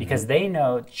 because they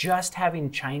know just having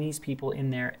Chinese people in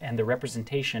there and the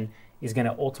representation is going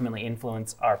to ultimately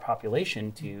influence our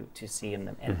population to see in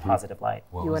a positive light.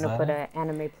 You want to put an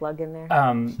anime plug in there?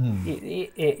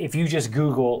 If you just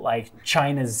Google like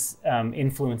China's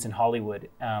influence in Hollywood,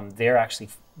 they're actually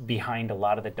behind a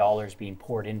lot of the dollars being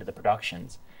poured into the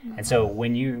productions. And so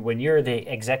when you're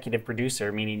the executive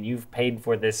producer, meaning you've paid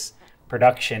for this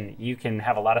production, you can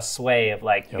have a lot of sway of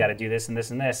like, you got to do this and this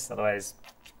and this, otherwise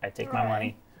I take my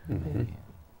money.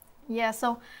 Yeah,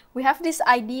 so we have this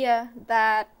idea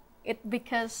that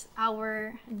because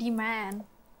our demand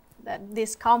that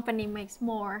this company makes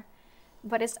more,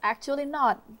 but it's actually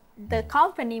not. The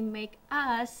company make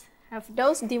us have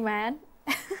those demand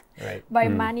by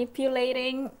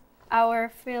manipulating our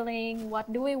feeling,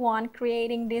 what do we want,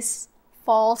 creating this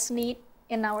false need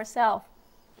in ourselves.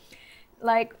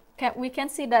 Like we can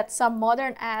see that some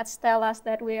modern ads tell us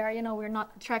that we are, we're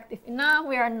not attractive enough,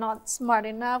 we are not smart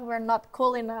enough, we're not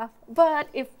cool enough. But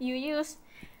if you use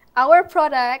our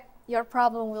product, your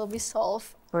problem will be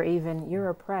solved. Or even you're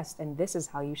oppressed and this is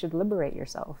how you should liberate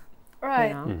yourself.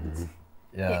 Right.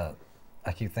 Yeah.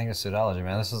 I keep thinking of pseudology,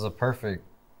 man. This is a perfect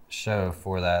show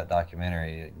for that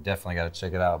documentary. You definitely got to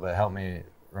check it out, but help me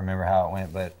remember how it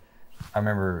went. But I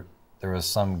remember there was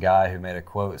some guy who made a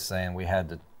quote saying we had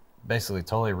to basically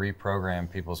totally reprogram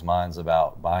people's minds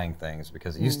about buying things,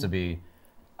 because it used to be,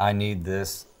 I need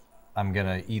this, I'm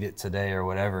gonna eat it today or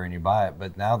whatever, and you buy it.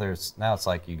 But now it's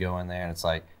like you go in there and it's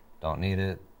like, don't need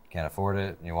it, can't afford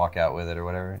it, and you walk out with it or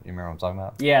whatever. You remember what I'm talking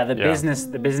about? Yeah, the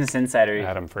business insider,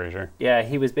 Adam Fraser. Yeah,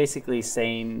 he was basically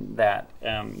saying that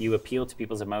you appeal to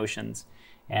people's emotions,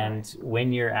 and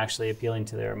when you're actually appealing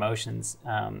to their emotions,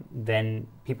 then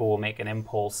people will make an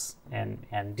impulse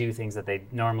and do things that they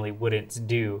normally wouldn't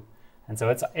do. And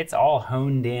so it's all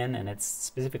honed in, and it's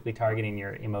specifically targeting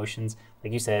your emotions.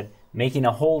 Like you said, making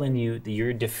a hole in you that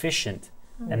you're deficient,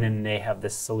 and then they have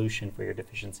this solution for your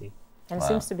deficiency. And it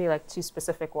seems to be like two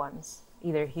specific ones,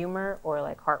 either humor or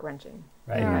like heart-wrenching.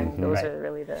 Right. And those are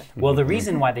really the... Well, the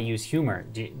reason why they use humor,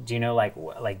 do you know,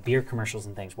 like beer commercials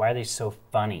and things, why are they so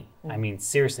funny? I mean,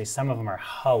 seriously, some of them are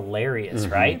hilarious,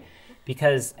 right?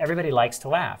 Because everybody likes to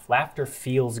laugh. Laughter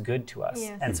feels good to us.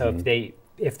 Yes. And so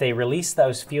if they release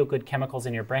those feel-good chemicals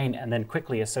in your brain and then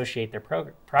quickly associate their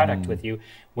product with you,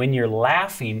 when you're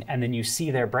laughing and then you see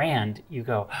their brand, you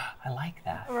go, oh, I like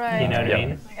that. Right. You know what I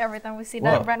mean? Like every time we see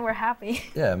that brand, we're happy.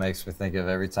 Yeah, it makes me think of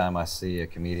every time I see a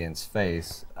comedian's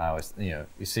face, I always, you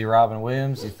see Robin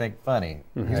Williams, you think funny.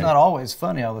 He's not always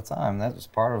funny all the time. That was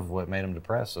part of what made him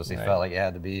depressed, was he felt like he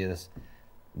had to be this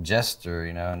jester,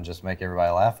 and just make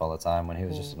everybody laugh all the time when he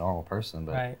was just a normal person.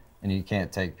 But and you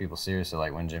can't take people seriously,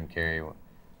 like when Jim Carrey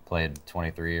played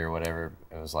 23 or whatever,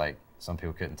 it was like some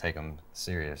people couldn't take him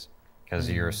serious because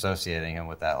you're associating him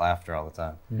with that laughter all the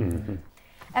time.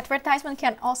 Advertisement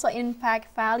can also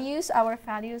impact values, our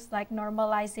values, like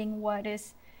normalizing what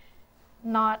is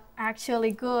not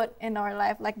actually good in our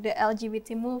life, like the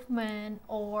LGBT movement,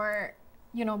 or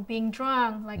being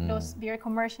drunk, like those beer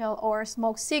commercial, or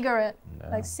smoke cigarette,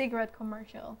 like cigarette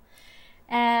commercial.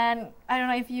 And I don't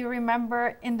know if you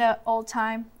remember in the old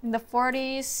time, in the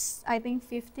 40s, I think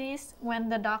 50s, when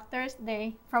the doctors,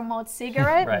 they promote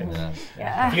cigarette. Right.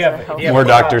 Yeah. If you have More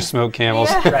doctors smoke Camels.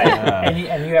 Right.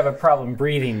 And you have a problem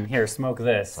breathing, here, smoke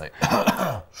this. Like,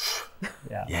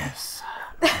 yes.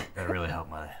 That really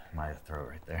helped my throat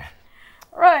right there.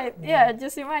 Right. Yeah.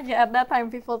 Just imagine at that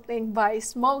time, people think by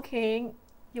smoking,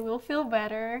 you will feel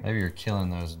better. Maybe you're killing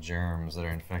those germs that are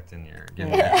infecting your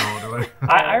cold or whatever.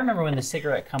 I remember when the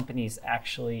cigarette companies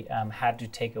actually had to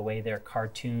take away their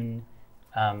cartoon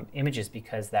images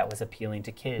because that was appealing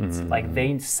to kids. Like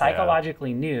they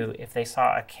psychologically knew if they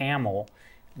saw a camel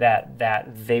that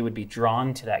they would be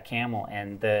drawn to that camel,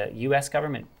 and the U.S.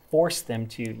 government forced them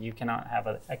to, you cannot have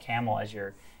a camel as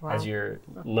your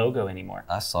logo anymore.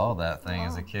 I saw that thing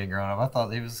as a kid growing up. I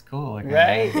thought he was cool.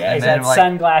 Right? Yeah, he's had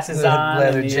sunglasses on.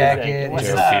 Leather jacket. What's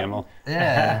Joe up? Camel.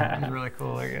 Yeah, he was really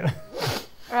cool.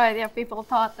 Right, yeah, people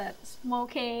thought that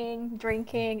smoking,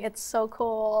 drinking, it's so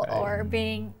cool, or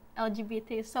being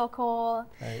LGBT is so cool.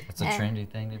 Right. It's a trendy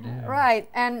thing to do. Right,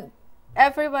 and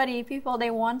people,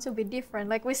 they want to be different.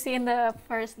 Like we see in the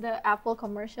Apple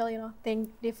commercial, think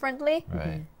differently.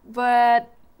 Right.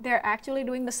 But they're actually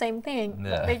doing the same thing.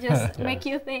 Yeah. They just make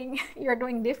you think you're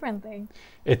doing different thing.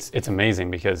 It's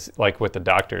amazing because, like with the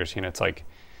doctors, it's like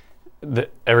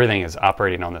everything is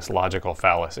operating on this logical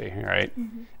fallacy, right?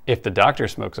 If the doctor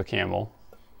smokes a Camel,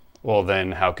 well,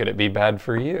 then how could it be bad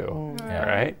for you,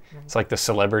 right? It's like the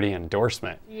celebrity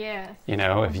endorsement. Yeah.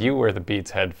 If you wear the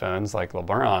Beats headphones like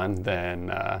LeBron,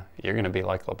 then you're going to be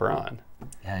like LeBron.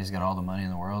 Yeah, he's got all the money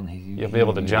in the world, and you'll be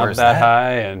able to jump that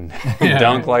high and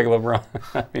dunk like LeBron.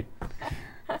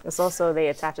 It's also they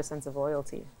attach a sense of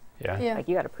loyalty. Yeah. Like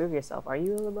you got to prove yourself. Are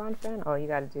you a LeBron fan? Oh, you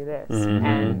got to do this.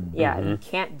 And you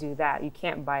can't do that. You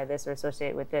can't buy this or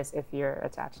associate with this if you're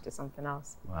attached to something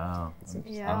else. Wow.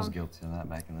 I was guilty of that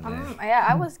back in the day. Yeah,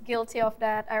 I was guilty of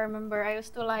that. I remember I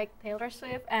used to like Taylor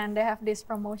Swift, and they have this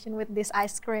promotion with this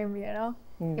ice cream, you know.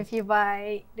 If you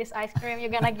buy this ice cream,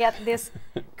 you're gonna get this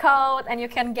code, and you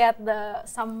can get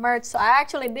some merch. So I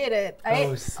actually did it. I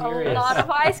ate a lot of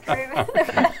ice cream.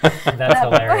 That's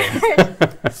hilarious.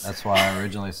 That's why I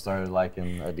originally started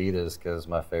liking Adidas, because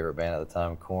my favorite band at the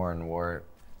time, Korn, wore it.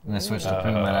 And I switched to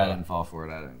Puma, and I didn't fall for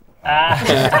it.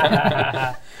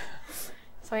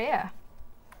 So yeah.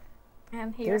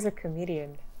 And here. There's a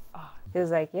comedian. He was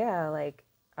like,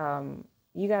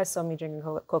 you guys saw me drinking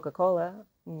Coca-Cola.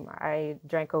 I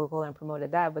drank Coca-Cola and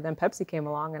promoted that, but then Pepsi came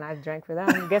along and I drank for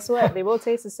them. Guess what? They both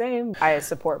taste the same. I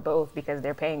support both because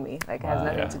they're paying me. Like, it has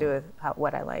nothing to do with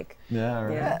what I like. Yeah,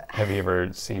 right. Yeah. Have you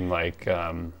ever seen like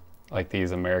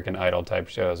these American Idol type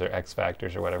shows or X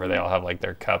Factors or whatever? They all have like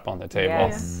their cup on the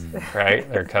table, right?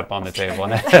 Their cup on the table,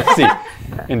 and that's the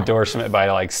endorsement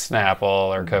by like Snapple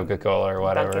or Coca-Cola or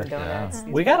whatever.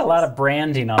 We got a lot of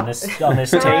branding on this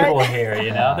table here.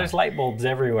 You know, there's light bulbs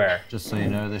everywhere. Just so you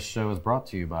know, this show is brought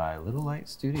to you by Little Light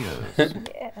Studios.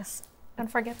 Yes.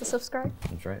 Don't forget to subscribe.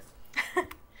 That's right.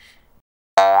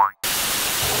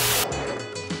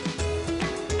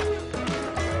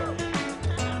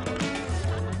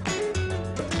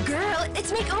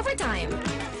 It's makeover time.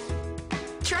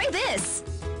 Try this.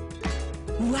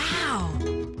 Wow.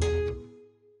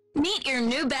 Meet your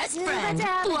new best friend,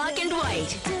 Black and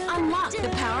White. Unlock the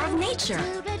power of nature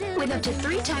with up to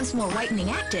 3 times more whitening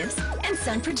actives and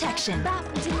sun protection.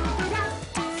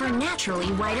 For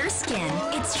naturally whiter skin,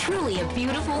 it's truly a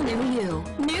beautiful new you.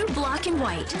 New Black and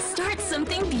White. Start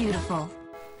something beautiful.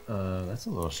 That's a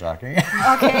little shocking.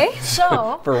 Okay,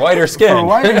 so for whiter skin. For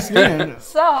whiter skin.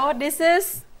 So this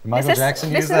is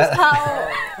Jackson used that?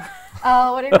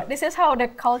 This is how the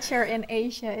culture in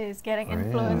Asia is getting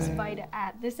influenced by the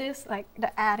ad. This is like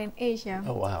the ad in Asia.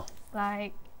 Oh wow!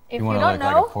 Like if you don't look know,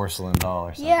 like a porcelain doll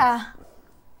or something. Yeah,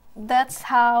 that's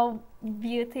how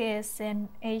beauty is in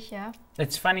Asia.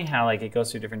 It's funny how like it goes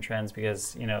through different trends,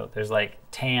 because you know there's like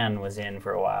tan was in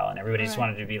for a while and everybody just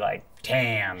wanted to be like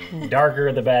tan,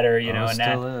 darker the better, you know. And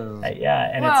still that, is.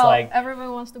 and it's like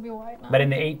everyone wants to be white now. But in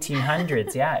the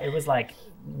 1800s, it was like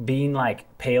being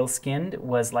like pale skinned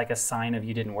was like a sign of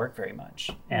you didn't work very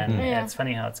much. And it's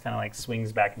funny how it's kind of like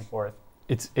swings back and forth.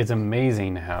 It's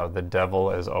amazing how the devil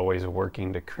is always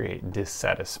working to create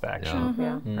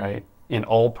dissatisfaction, right? In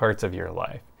all parts of your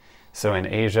life. So in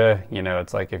Asia, you know,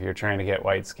 it's like if you're trying to get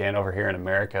white skin, over here in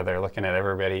America, they're looking at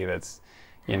everybody that's,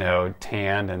 you know,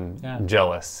 tanned and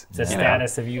jealous. It's a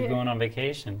status of you going on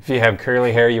vacation. If you have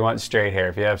curly hair, you want straight hair.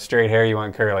 If you have straight hair, you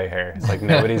want curly hair. It's like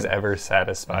nobody's ever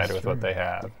satisfied with what they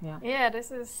have. Yeah,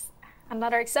 this is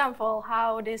another example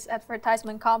how this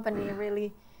advertisement company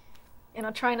really, you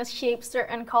know, trying to shape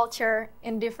certain culture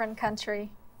in different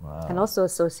country. Wow. And also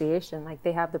association, like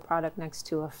they have the product next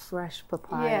to a fresh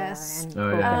papaya and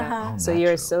coconut. So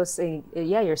you're associating,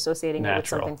 you're associating it with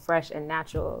something fresh and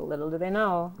natural. Little do they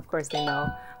know, of course they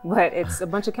know, but it's a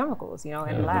bunch of chemicals, you know,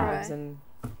 in labs and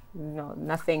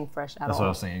nothing fresh at all. That's what I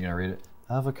was thinking. You're gonna read it.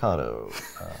 Avocado.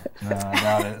 No, I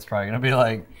doubt it. It's probably gonna be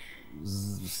like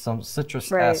some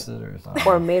citrus acid or something.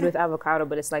 Or made with avocado,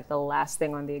 but it's like the last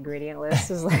thing on the ingredient list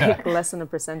is like less than a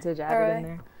percentage added in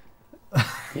there.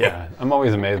 Yeah, I'm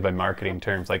always amazed by marketing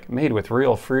terms like made with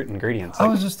real fruit ingredients. Like, I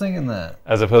was just thinking that.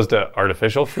 As opposed to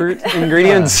artificial fruit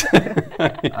ingredients.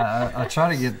 I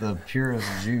try to get the purest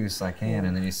juice I can,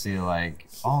 and then you see like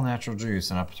all natural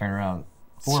juice, and I turn around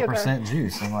 4%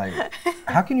 juice. I'm like,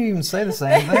 how can you even say the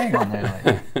same thing on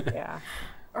there? Like,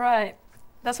 Right.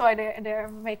 That's why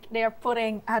they're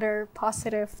putting other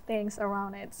positive things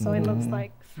around it, so it looks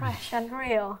like fresh and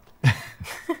real.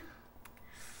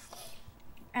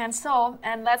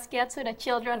 And let's get to the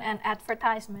children and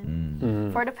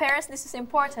advertisement. For the parents, this is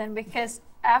important because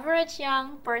average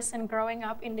young person growing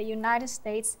up in the United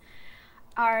States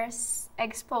are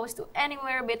exposed to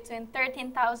anywhere between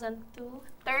 13,000 to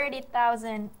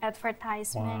 30,000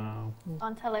 advertisements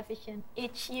on television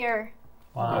each year.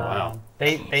 Wow.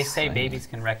 They say babies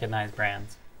can recognize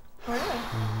brands. Really?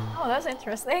 Oh, that's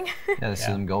interesting. They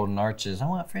see them golden arches. I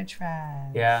want French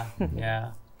fries. Yeah.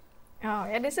 Oh,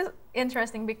 yeah, this is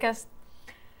interesting because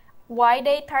why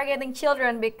they targeting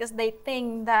children? Because they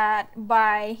think that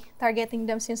by targeting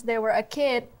them since they were a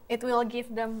kid, it will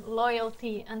give them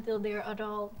loyalty until they're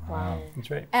adult. Wow,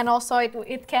 that's right. And also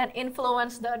it can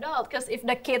influence the adult because if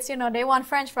the kids, you know, they want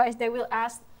French fries, they will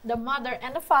ask the mother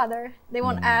and the father. They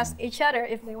won't ask each other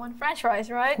if they want French fries,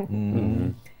 right?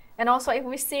 And also if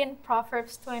we see in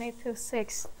Proverbs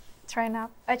 22:6, train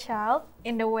up a child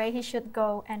in the way he should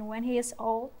go, and when he is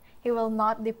old, he will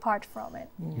not depart from it.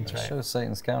 That's right. Shows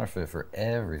Satan's counterfeit for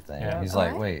everything. Yeah. He's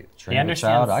like, wait, He train up a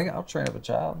understands- child? I'll train up a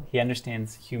child. He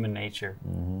understands human nature.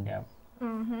 Yeah.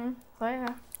 So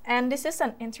yeah. And this is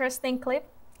an interesting clip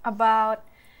about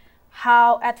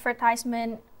how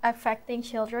advertisement affecting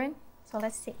children. So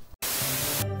let's see.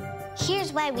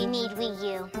 Here's why we need Wii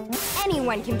U.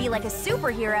 Anyone can be like a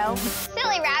superhero.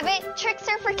 Silly rabbit, tricks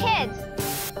are for kids.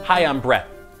 Hi, I'm Brett.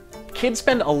 Kids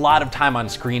spend a lot of time on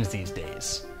screens these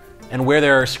days. And where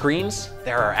there are screens,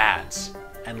 there are ads,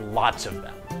 and lots of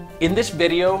them. In this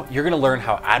video, you're gonna learn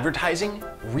how advertising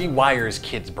rewires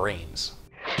kids' brains.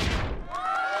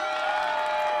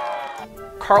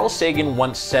 Carl Sagan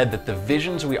once said that the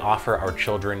visions we offer our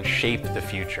children shape the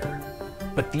future.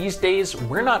 But these days,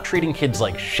 we're not treating kids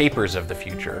like shapers of the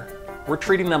future. We're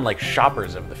treating them like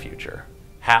shoppers of the future.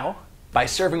 How? By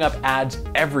serving up ads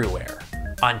everywhere.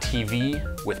 On TV,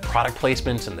 with product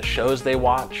placements in the shows they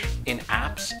watch, in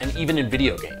apps, and even in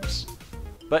video games.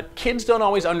 But kids don't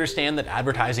always understand that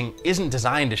advertising isn't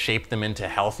designed to shape them into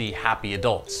healthy, happy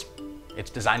adults. It's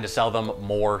designed to sell them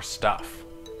more stuff.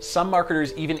 Some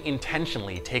marketers even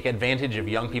intentionally take advantage of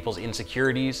young people's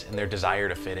insecurities and their desire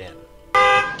to fit in.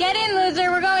 Get in,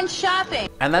 loser, we're going shopping.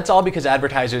 And that's all because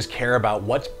advertisers care about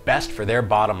what's best for their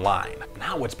bottom line,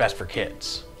 not what's best for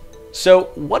kids. So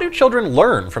what do children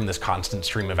learn from this constant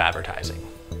stream of advertising?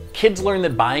 Kids learn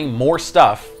that buying more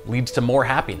stuff leads to more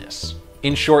happiness.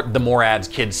 In short, the more ads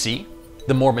kids see,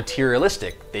 the more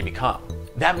materialistic they become.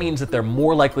 That means that they're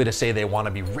more likely to say they want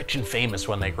to be rich and famous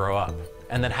when they grow up,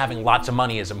 and that having lots of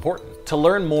money is important. To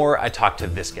learn more, I talked to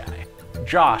this guy.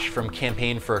 Josh from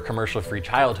Campaign for a Commercial-Free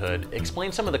Childhood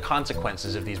explained some of the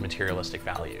consequences of these materialistic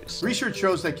values. Research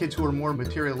shows that kids who are more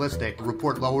materialistic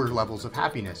report lower levels of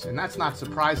happiness, and that's not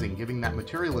surprising, given that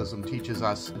materialism teaches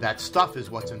us that stuff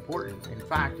is what's important. In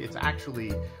fact, it's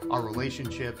actually our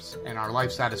relationships and our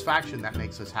life satisfaction that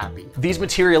makes us happy. These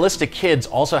materialistic kids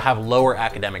also have lower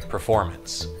academic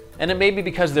performance, and it may be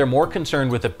because they're more concerned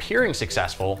with appearing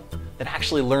successful than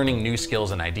actually learning new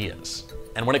skills and ideas.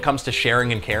 And when it comes to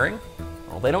sharing and caring,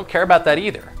 well, they don't care about that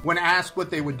either. When asked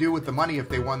what they would do with the money if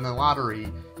they won the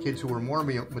lottery, kids who are more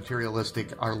materialistic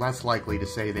are less likely to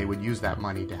say they would use that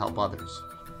money to help others.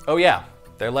 Oh yeah,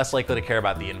 they're less likely to care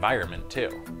about the environment too.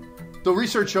 So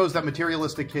research shows that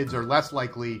materialistic kids are less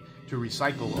likely to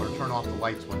recycle or turn off the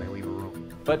lights when they leave a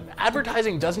room. But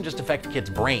advertising doesn't just affect kids'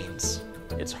 brains.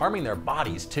 It's harming their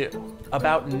bodies too.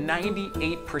 About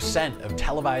 98% of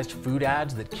televised food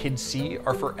ads that kids see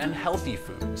are for unhealthy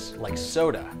foods like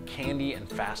soda, candy, and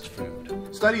fast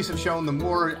food. Studies have shown the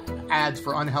more ads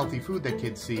for unhealthy food that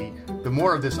kids see, the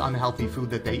more of this unhealthy food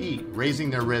that they eat, raising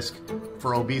their risk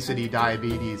for obesity,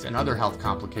 diabetes, and other health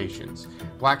complications.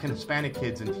 Black and Hispanic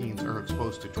kids and teens are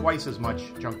exposed to twice as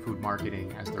much junk food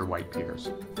marketing as their white peers.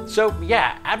 So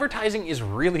yeah, advertising is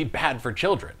really bad for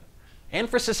children and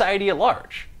for society at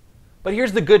large. But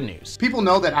here's the good news. People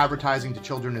know that advertising to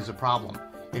children is a problem.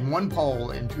 In one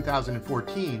poll in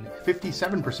 2014,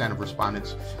 57% of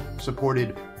respondents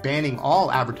supported banning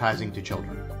all advertising to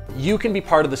children. You can be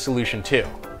part of the solution too.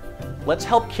 Let's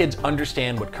help kids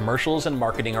understand what commercials and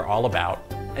marketing are all about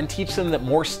and teach them that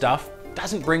more stuff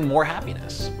doesn't bring more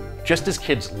happiness. Just as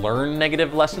kids learn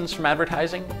negative lessons from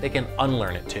advertising, they can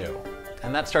unlearn it too.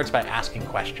 And that starts by asking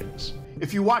questions.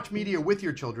 If you watch media with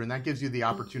your children, that gives you the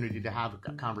opportunity to have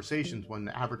conversations when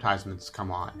the advertisements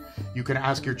come on. You can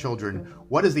ask your children,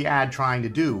 what is the ad trying to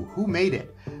do? Who made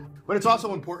it? But it's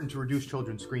also important to reduce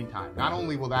children's screen time. Not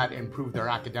only will that improve their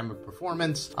academic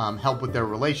performance, help with their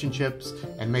relationships,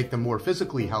 and make them more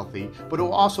physically healthy, but it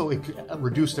will also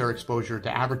reduce their exposure to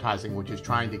advertising, which is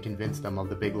trying to convince them of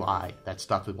the big lie that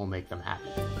stuff will make them happy.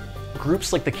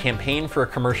 Groups like the Campaign for a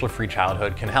Commercial-Free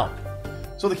Childhood can help.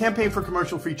 So the Campaign for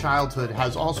Commercial-Free Childhood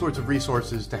has all sorts of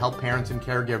resources to help parents and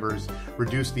caregivers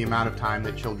reduce the amount of time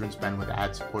that children spend with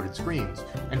ad-supported screens.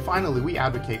 And finally, we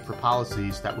advocate for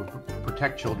policies that would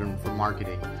protect children from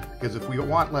marketing. Because if we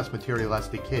want less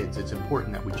materialistic kids, it's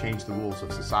important that we change the rules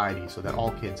of society so that all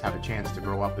kids have a chance to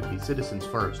grow up and be citizens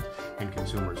first and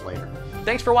consumers later.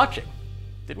 Thanks for watching.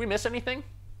 Did we miss anything?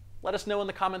 Let us know in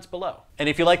the comments below. And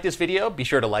if you like this video, be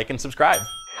sure to like and subscribe.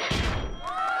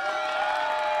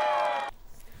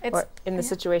 Or in the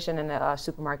situation in the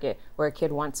supermarket where a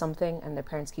kid wants something and their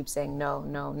parents keep saying no,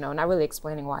 no, no, not really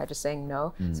explaining why, just saying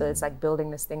no. So it's like building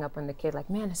this thing up in the kid, like,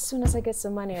 man, as soon as I get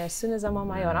some money or as soon as I'm on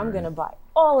my own, I'm gonna buy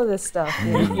all of this stuff.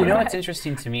 You know what's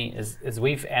interesting to me is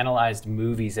we've analyzed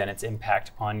movies and its impact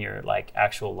upon your like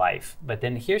actual life, but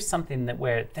then here's something that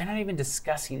where they're not even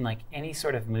discussing like any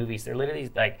sort of movies. They're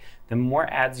literally like, the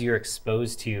more ads you're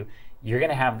exposed to, you're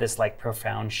going to have this like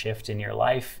profound shift in your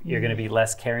life. You're going to be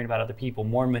less caring about other people,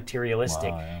 more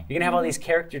materialistic. You're going to have all these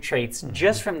character traits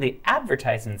just from the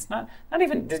advertisements, not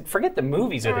even, forget the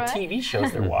movies or the TV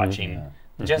shows they're watching,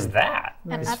 just that.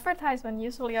 And advertisements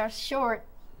usually are short.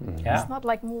 Yeah. It's not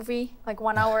like movie, like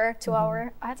 1 hour, 2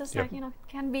 hour. I just like, it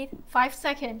can be 5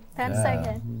 seconds, 10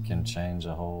 seconds. Can change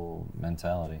a whole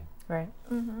mentality. Right.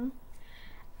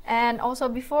 And also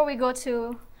before we go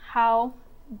to how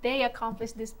they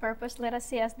accomplish this purpose, let us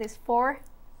see as these 4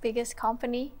 biggest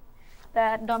company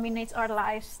that dominates our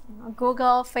lives: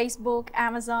 Google, Facebook,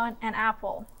 Amazon, and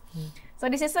Apple. So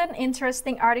this is an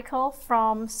interesting article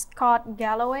from Scott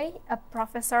Galloway, a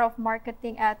professor of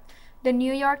marketing at the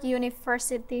New York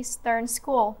University Stern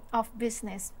School of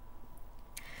Business.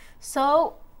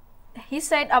 So he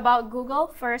said about Google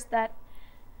first that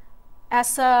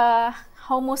as a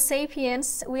Homo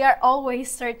sapiens, we are always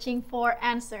searching for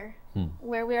answer.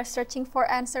 Where we are searching for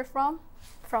answer from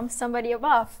somebody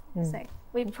above. It's like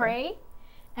we pray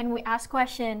and we ask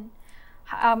question.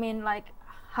 I mean, like,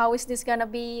 how is this gonna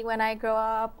be when I grow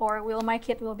up? Or will my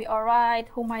kid will be all right?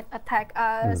 Who might attack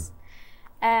us?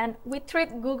 And we treat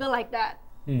Google like that.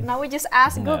 Now we just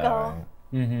ask Google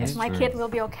if my kid will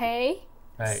be okay.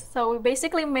 Right. So we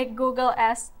basically make Google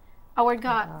as our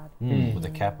God. With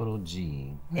a capital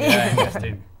G. Yeah,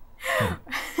 interesting.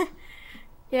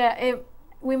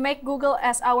 We make Google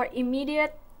as our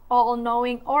immediate,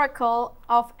 all-knowing oracle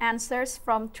of answers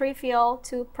from trivial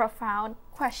to profound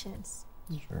questions.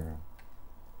 Sure.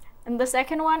 And the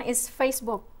second one is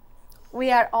Facebook.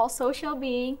 We are all social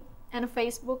beings, and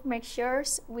Facebook makes sure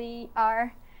we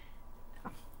are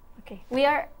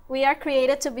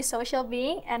created to be social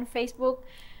beings, and Facebook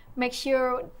makes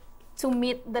sure to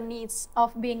meet the needs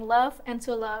of being loved and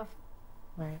to love.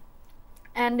 Right.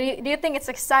 And do you think it's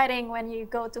exciting when you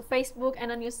go to Facebook and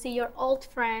then you see your old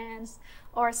friends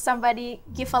or somebody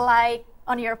give a like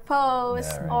on your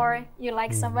post, or you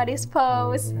like somebody's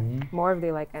post? More of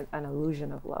the like an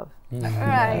illusion of love.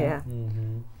 Right. Yeah.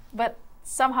 But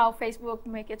somehow Facebook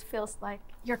make it feels like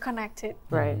you're connected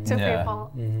Right. to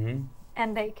people,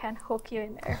 and they can hook you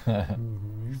in there.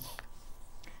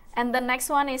 And the next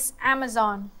one is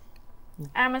Amazon.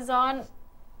 Amazon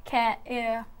can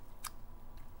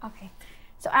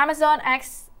So Amazon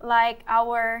acts like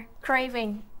our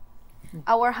craving,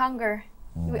 our hunger.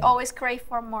 We always crave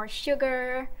for more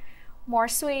sugar, more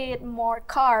sweet, more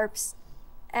carbs.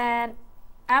 And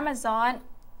Amazon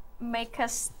make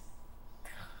us,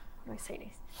 how do I say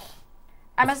this?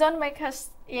 Amazon make us,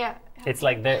 It's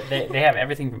like they have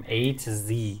everything from A to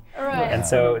Z. Right. And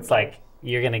so it's like,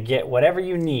 you're gonna get whatever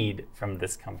you need from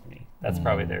this company. That's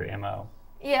probably their MO.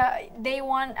 Yeah, they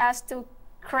want us to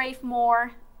crave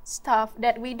more stuff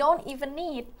that we don't even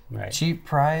need. Right. Cheap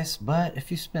price, but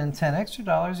if you spend $10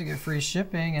 extra, you get free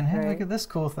shipping. And hey, look at this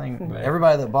cool thing. Right.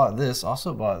 Everybody that bought this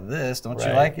also bought this. Don't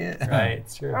you like it? Right,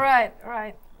 it's true.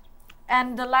 Right.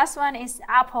 And the last one is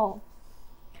Apple.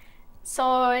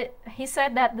 So he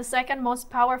said that the second most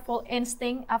powerful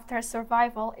instinct after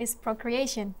survival is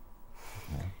procreation.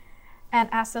 And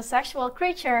as a sexual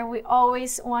creature, we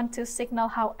always want to signal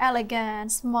how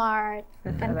elegant, smart,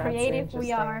 and creative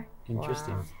we are.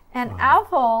 Interesting. Wow. And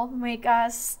Apple make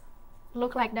us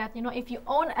look like that. If you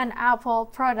own an Apple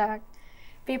product,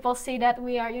 people see that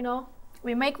we are,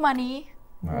 we make money,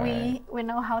 we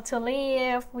know how to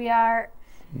live, we are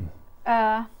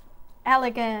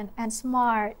elegant and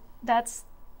smart. That's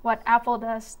what Apple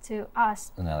does to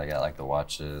us. And now they got like the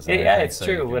watches. Yeah, it's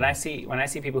true. When I see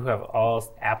people who have all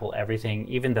Apple everything,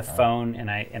 even the phone, and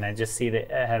I just see that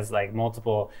it has like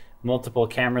multiple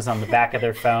cameras on the back of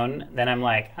their phone, then I'm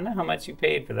like, I know how much you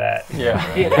paid for that.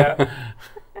 Yeah.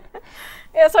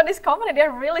 Yeah. So this company,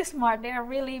 they're really smart. They're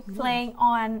really playing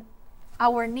on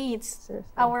our needs,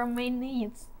 our main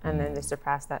needs. And then they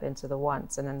surpass that into the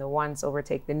wants, and then the wants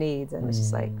overtake the needs, and it's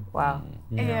just like, wow.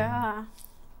 Yeah.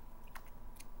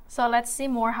 So let's see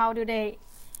more. How do they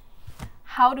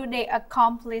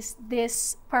accomplish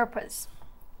this purpose?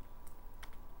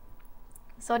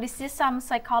 So this is some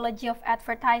psychology of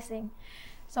advertising.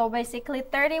 So basically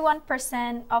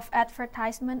 31% of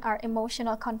advertisement are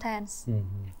emotional contents.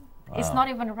 It's not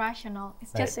even rational,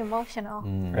 it's just emotional.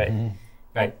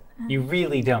 Right. You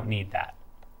really don't need that,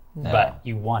 but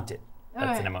you want it.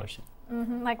 That's an emotion.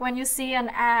 Like when you see an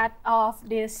ad of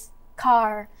this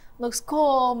car, looks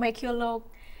cool, make you look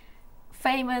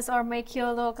famous or make you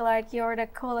look like you're the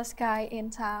coolest guy in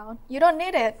town. You don't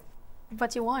need it,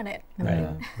 but you want it.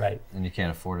 Yeah. Right. And you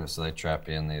can't afford it, so they trap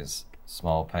you in these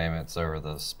small payments over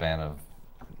the span of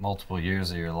multiple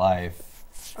years of your life.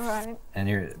 Right.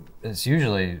 And it's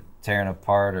usually tearing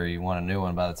apart, or you want a new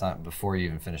one by the time before you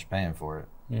even finish paying for it.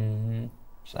 Mm-hmm.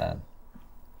 Sad.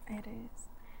 It is.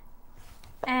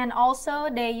 And also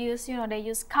they use, they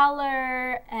use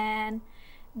color, and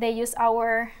they use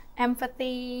our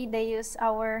empathy, they use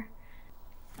our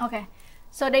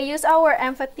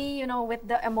empathy, with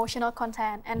the emotional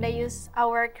content, and they use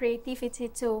our creativity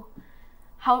too.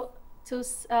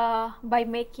 By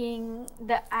making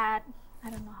the ad,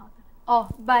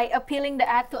 by appealing the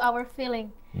ad to our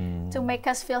feeling, to make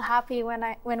us feel happy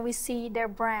when we see their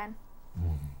brand.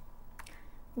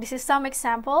 This is some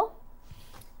example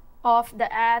of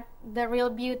the ad, the Real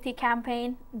Beauty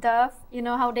campaign, Dove. You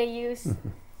know how they use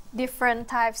different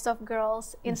types of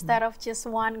girls instead of just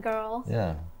one girl.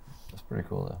 Yeah, that's pretty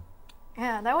cool though.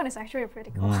 Yeah, that one is actually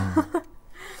pretty cool.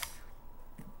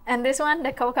 And this one,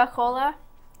 the Coca-Cola,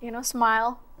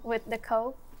 smile with the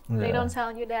Coke. Yeah. They don't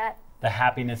tell you that. The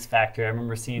happiness factor. I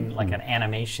remember seeing like an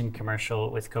animation commercial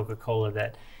with Coca-Cola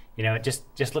that, it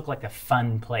just looked like a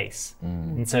fun place.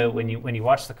 And so when you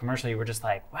watch the commercial, you were just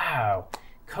like, wow,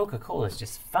 Coca-Cola is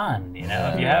just fun. If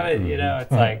you have it,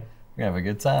 it's like you're gonna have a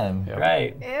good time.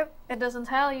 Right. Yep. It doesn't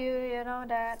tell you,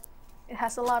 that it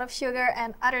has a lot of sugar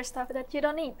and other stuff that you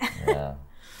don't need. Yeah.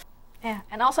 Yeah.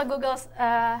 And also Google's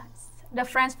the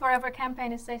Friends Forever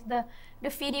campaign. It says the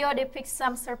video depicts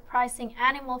some surprising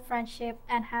animal friendship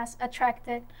and has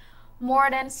attracted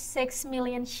more than 6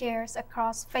 million shares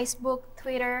across Facebook,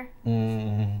 Twitter.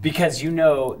 Because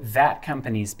that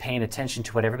company's paying attention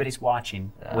to what everybody's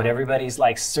watching, what everybody's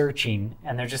like searching,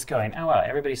 and they're just going, oh wow,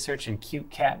 everybody's searching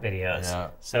cute cat videos. Yeah.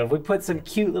 So if we put some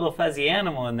cute little fuzzy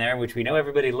animal in there, which we know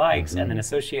everybody likes, and then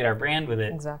associate our brand with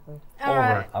it. Exactly.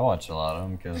 Right. I watch a lot of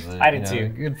them because I do too.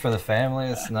 Good for the family.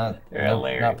 It's not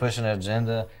not pushing an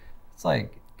agenda. It's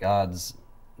like God's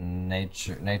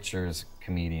nature's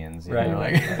comedians, you know,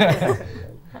 like.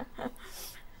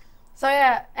 So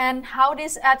yeah, and how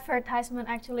this advertisement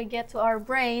actually get to our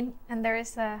brain, and there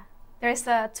is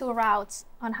two routes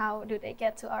on how do they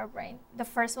get to our brain. The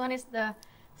first one is the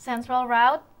central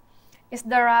route. It's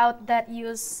the route that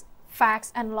use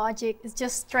facts and logic. It's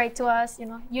just straight to us.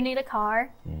 You need a car,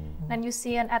 then you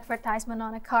see an advertisement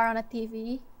on a car on a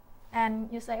TV, and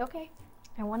you say, okay,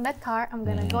 I want that car. I'm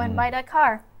gonna go and buy that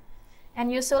car.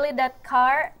 And usually that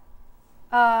car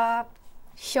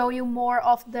show you more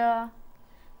of the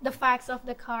facts of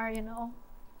the car,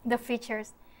 the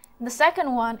features. The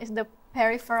second one is the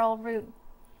peripheral route.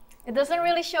 It doesn't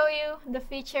really show you the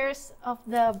features of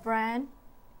the brand,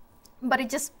 but it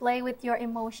just play with your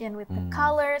emotion, with the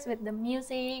colors, with the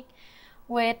music,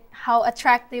 with how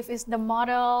attractive is the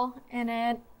model in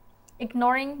it,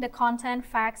 ignoring the content,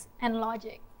 facts, and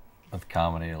logic. With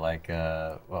comedy, like,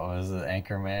 what was it,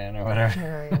 Anchorman or whatever?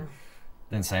 Yeah.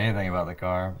 Didn't say anything about the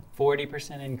car.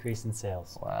 40% increase in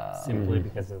sales. Wow. Simply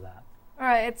because of that. All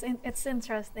right, it's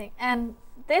interesting. And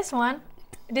this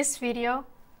video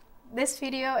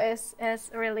is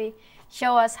really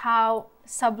show us how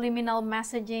subliminal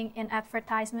messaging in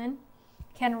advertisement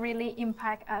can really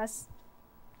impact us.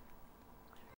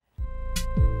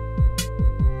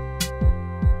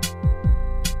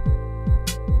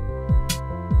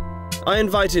 I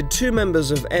invited 2 members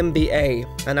of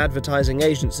MBA, an advertising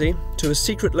agency, to a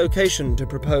secret location to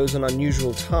propose an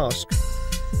unusual task.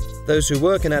 Those who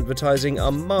work in advertising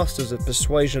are masters of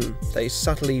persuasion. They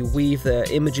subtly weave their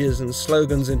images and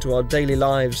slogans into our daily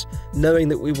lives, knowing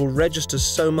that we will register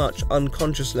so much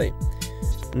unconsciously.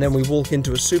 And then we walk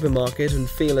into a supermarket and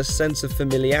feel a sense of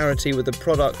familiarity with a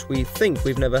product we think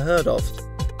we've never heard of.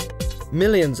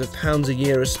 Millions of pounds a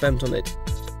year are spent on it.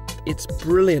 It's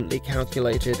brilliantly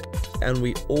calculated, and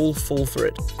we all fall for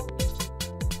it.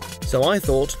 So I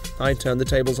thought I'd turn the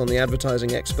tables on the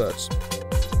advertising experts.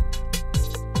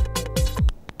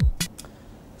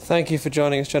 Thank you for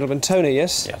joining us, gentlemen. Tony,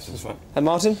 yes? Yes, that's fine. And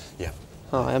Martin? Yeah.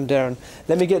 Hi, I'm Darren.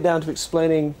 Let me get down to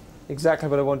explaining exactly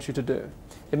what I want you to do.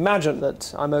 Imagine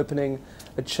that I'm opening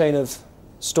a chain of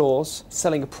stores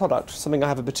selling a product, something I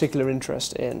have a particular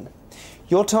interest in.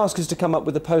 Your task is to come up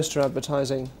with a poster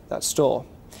advertising that store.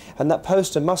 And that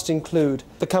poster must include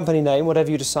the company name, whatever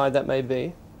you decide that may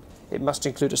be. It must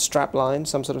include a strap line,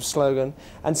 some sort of slogan,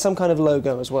 and some kind of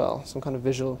logo as well, some kind of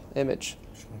visual image.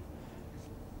 Sure.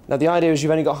 Now the idea is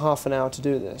you've only got half an hour to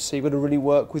do this, so you've got to really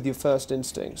work with your first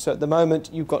instinct. So at the moment,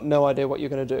 you've got no idea what you're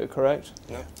going to do, correct?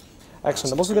 No.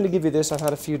 Excellent. I'm also going to give you this. I've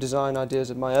had a few design ideas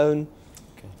of my own.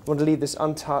 Okay. I want to leave this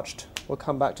untouched. We'll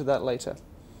come back to that later.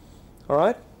 All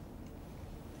right?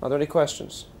 Are there any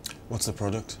questions? What's the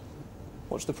product?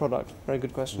 What's the product? Very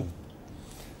good question.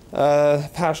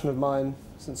 Passion of mine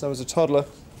since I was a toddler.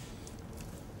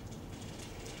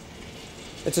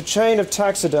 It's a chain of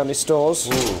taxidermy stores.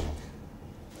 Ooh.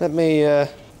 Let me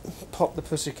pop the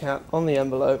pussycat on the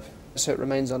envelope so it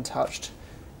remains untouched.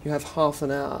 You have half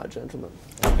an hour, gentlemen.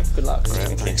 Good luck.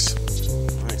 Great, thanks.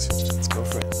 Right, let's go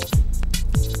for it.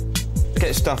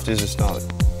 Get stuffed as a start.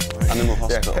 Right. Animal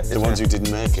Hospital. The ones who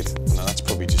didn't make it. No, that's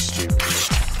probably just stupid.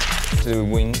 The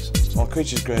wings. All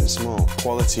creatures great and small.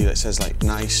 Quality that says like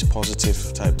nice,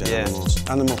 positive type dead animals.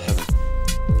 Animal heaven.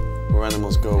 Where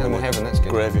animals go. Animal heaven, that's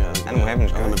good. Graveyard. Animal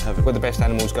heaven's good. Animal heaven. Where the best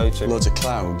animals go to. Loads of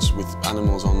clouds with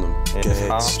animals on them. Yeah, gates,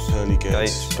 harps, pearly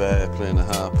gates, bear playing a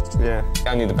harp. Yeah.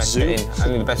 Only the best Zoo. get in.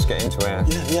 Only the best get into our.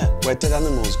 Yeah, yeah. Where dead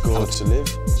animals go to live.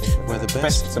 Where the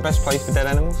best. It's the best place for dead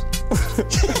animals.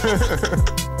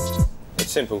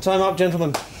 It's simple. Time up,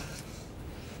 gentlemen.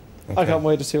 Okay. I can't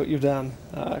wait to see what you've done.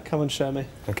 Come and show me.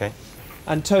 Okay.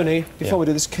 And Tony, before we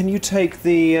do this, can you take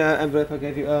the envelope I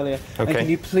gave you earlier? Okay. And can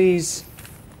you please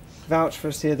vouch for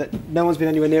us here that no one's been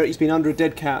anywhere near it, it's been under a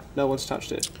dead cat, no one's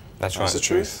touched it? That's right. That's the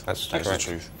truth. That's the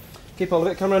truth. Keep hold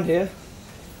of it, come around here.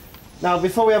 Now,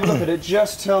 before we have a look at it,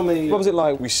 just tell me, what was it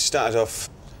like? We started off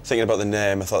thinking about the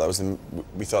name. I thought that was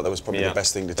we thought that was probably the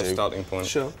best thing to do. Starting point.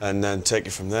 Sure. And then take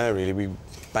it from there, really. We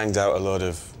banged out a load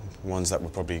of ones that were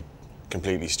probably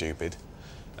completely stupid,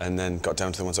 and then got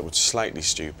down to the ones that were slightly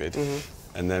stupid,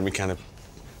 and then we kind of,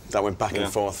 that went back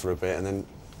and forth for a bit, and then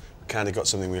kind of got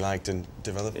something we liked and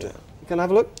developed it. Can I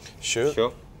have a look? Sure.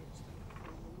 Sure.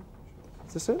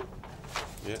 Is this it?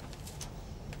 Yeah.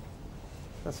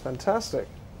 That's fantastic.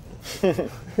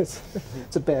 it's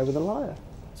a bear with a lyre.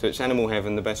 So it's Animal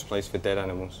Heaven, the best place for dead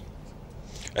animals.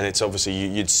 And it's obviously,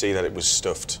 you'd see that it was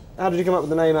stuffed. How did you come up with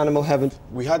the name Animal Heaven?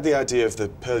 We had the idea of the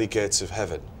pearly gates of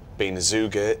heaven being a zoo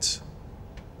gate.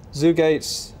 Zoo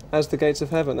gates as the gates of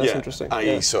heaven, that's interesting.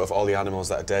 i.e. sort of all the animals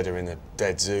that are dead are in a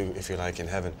dead zoo, if you like, in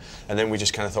heaven. And then we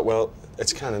just kind of thought, well,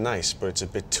 it's kind of nice, but it's a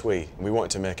bit twee. And we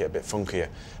wanted to make it a bit funkier.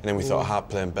 And then we thought a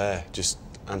harp-playing bear just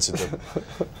answered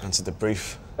the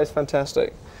brief. It's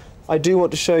fantastic. I do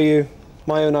want to show you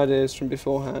my own ideas from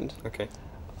beforehand. Okay.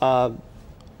 I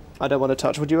don't want to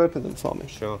touch. Would you open them for me?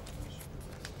 Sure.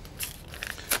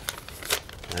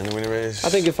 And the winner is... I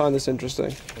think you'll find this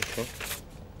interesting. Okay.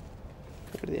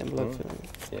 Get rid of the envelope.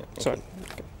 Yeah. Okay. Sorry.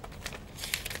 Okay.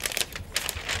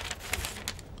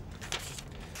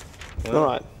 All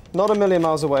right. Not a million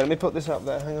miles away. Let me put this up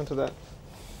there. Hang on to that.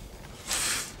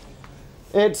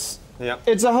 It's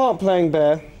a harp-playing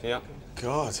bear. Yeah.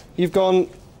 God. You've gone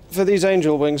for these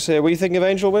angel wings here. Were you thinking of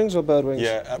angel wings or bird wings?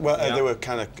 Yeah, well, they were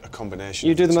kind of a combination.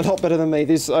 You do them a lot better than me.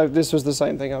 This was the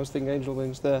same thing. I was thinking angel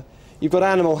wings there. You've got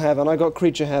animal heaven. I got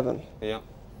creature heaven. Yeah.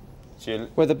 So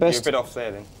Where the best. you're a bit off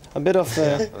there then. A bit off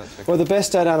there. Where the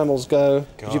best dead animals go.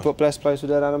 God. Did you put blessed place for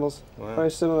dead animals? Wow. Very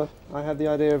similar. I had the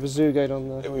idea of a zoo gate on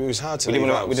there. It was hard to leave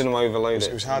out. We didn't overload it.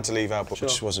 It was hard to leave out, but Sure.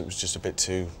 it was just a bit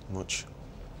too much.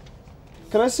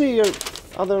 Can I see your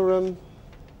other,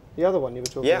 the other one you were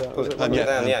talking about? Put it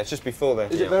down. Yeah, it's just before there.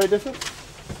 Is it very different?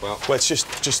 Well, it's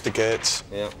just the gates.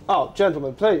 Yeah. Oh,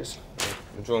 gentlemen, please.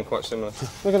 We're drawn quite similar.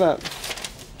 Look at that.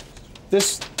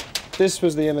 This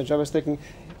was the image I was thinking.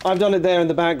 I've done it there in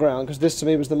the background because this to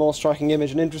me was the more striking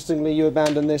image. And interestingly, you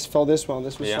abandoned this for this one.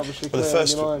 This was obviously clear in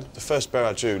your mind. The first bear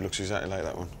I drew looks exactly like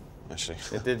that one, actually.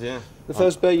 It did, yeah. The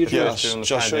first bear you drew. Yeah,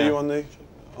 shall I show you on the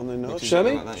notes? Show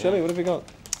me. Show me. What have you got?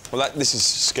 Well, this is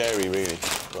scary, really.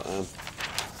 But,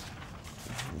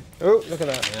 oh, look at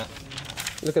that. Yeah.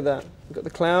 Look at that. You've got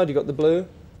the cloud, you've got the blue.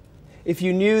 If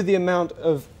you knew the amount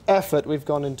of effort we've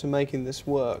gone into making this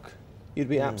work, you'd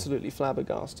be absolutely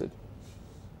flabbergasted.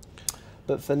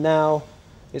 But for now,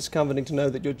 it's comforting to know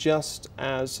that you're just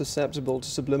as susceptible to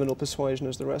subliminal persuasion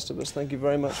as the rest of us. Thank you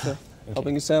very much for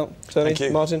helping us out. Tony, Thank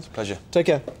you. Martin. It's a pleasure. Take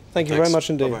care. Thank you very much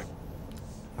indeed. Bye-bye.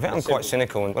 I think I'm quite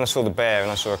cynical, and when I saw the bear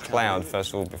and I saw a cloud,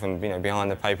 first of all, from behind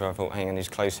the paper, I thought, hang on, he's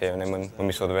close here, and then when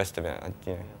we saw the rest of it, I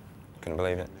couldn't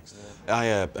believe it.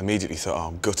 I immediately thought, oh,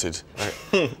 I'm gutted.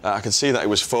 I could see that it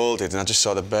was folded, and I just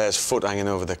saw the bear's foot hanging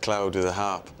over the cloud with a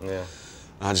harp. Yeah.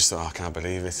 And I just thought, oh, I can't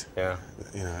believe it. Yeah.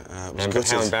 It was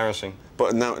gutted. How embarrassing.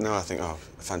 But now I think, oh,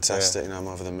 fantastic, I'm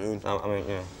over the moon. I mean,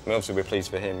 obviously we're pleased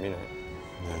for him,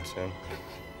 Yeah. So,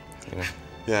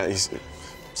 Yeah, it's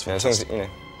as long as, if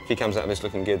he comes out of this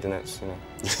looking good, then that's,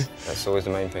 that's always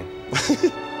the main thing.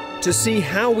 To see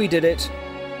how we did it,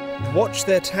 watch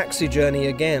their taxi journey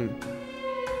again.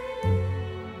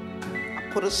 I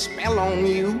put a spell on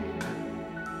you.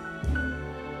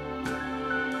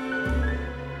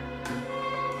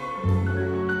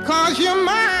 'cause you're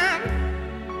mine.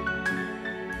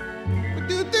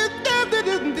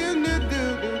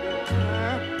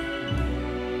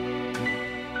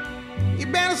 You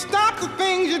better stop the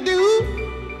things you do.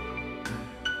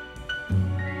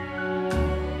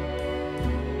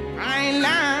 I ain't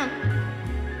lying.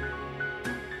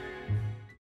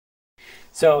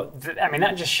 So, I mean,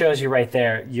 that just shows you right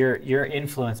there, you're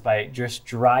influenced by just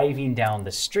driving down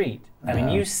the street. I mean,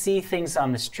 you see things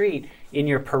on the street in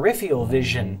your peripheral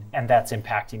vision, and that's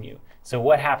impacting you. So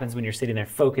what happens when you're sitting there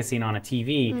focusing on a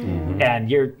TV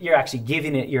and you're actually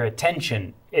giving it your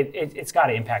attention? It's got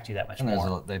to impact you that much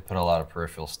more. They put a lot of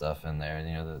peripheral stuff in there.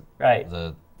 You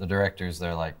know, the directors,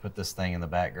 they're like, put this thing in the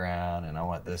background, and I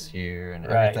want this here, and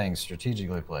everything's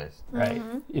strategically placed. Right.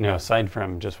 You know, aside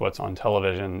from just what's on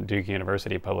television, Duke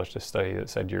University published a study that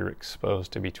said you're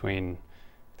exposed to between,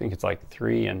 I think it's like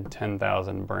 3,000 and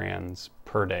 10,000 brands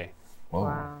per day. Whoa.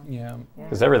 Wow. Yeah.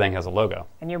 Because everything has a logo.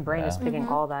 And your brain is picking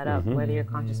all that up, whether you're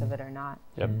conscious of it or not.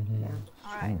 Yep. Yeah.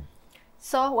 All right.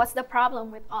 So what's the problem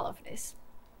with all of this?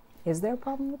 Is there a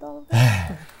problem with all of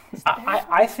this?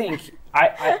 I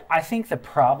think the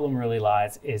problem really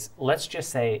lies is, let's just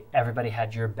say everybody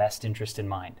had your best interest in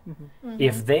mind.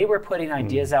 If they were putting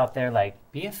ideas out there like,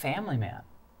 be a family man,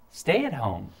 stay at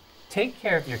home, take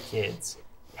care of your kids,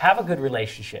 have a good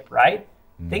relationship, right?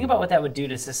 Think about what that would do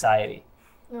to society.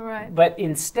 Right. But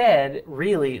instead,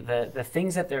 really, the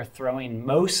things that they're throwing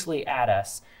mostly at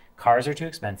us, cars are too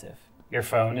expensive, your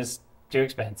phone is too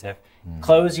expensive,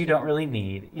 clothes you don't really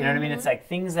need. You know what I mean? It's like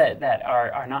things that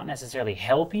are not necessarily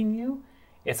helping you.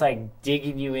 It's like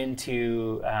digging you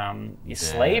into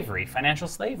slavery, financial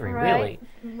slavery, really.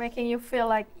 Making you feel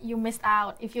like you missed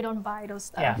out if you don't buy those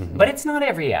stuff. Yeah, but it's not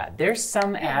every ad. There's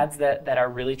some ads that are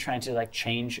really trying to like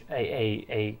change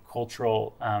a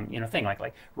cultural thing,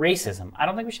 like racism. I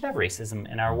don't think we should have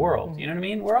racism in our world. You know what I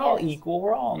mean? We're all equal.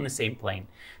 We're all on the same plane.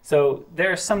 So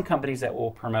there are some companies that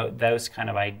will promote those kind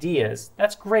of ideas.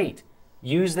 That's great.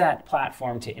 Use that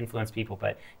platform to influence people.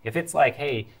 But if it's like,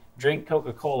 hey, drink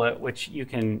Coca-Cola, which you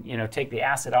can, take the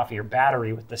acid off of your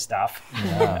battery with the stuff.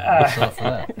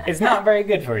 It's not very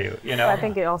good for you, I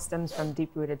think it all stems from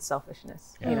deep-rooted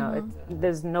selfishness.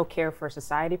 There's no care for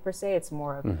society per se. It's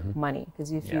more of money.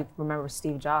 Because if you remember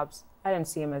Steve Jobs, I didn't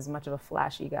see him as much of a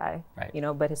flashy guy,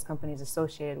 but his company's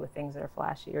associated with things that are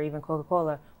flashy. Or even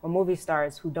Coca-Cola, or movie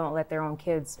stars who don't let their own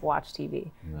kids watch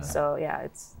TV. So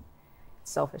it's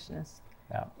selfishness.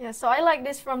 Yeah, so I like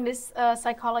this from this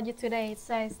Psychology Today. It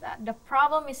says that the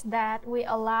problem is that we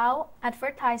allow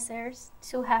advertisers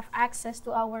to have access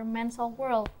to our mental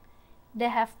world. They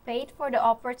have paid for the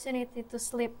opportunity to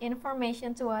slip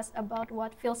information to us about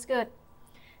what feels good.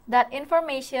 That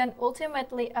information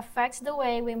ultimately affects the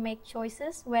way we make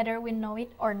choices, whether we know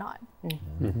it or not.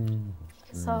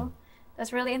 So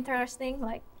that's really interesting.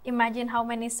 Like, imagine how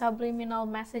many subliminal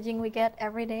messaging we get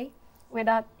every day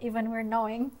without even we're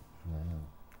knowing.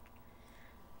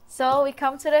 So we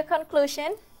come to the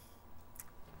conclusion.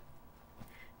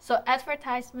 So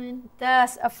advertisement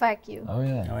does affect you. Oh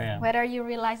yeah. Whether you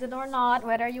realize it or not,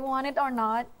 whether you want it or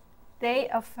not, they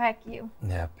affect you.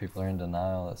 Yeah, people are in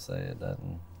denial that say it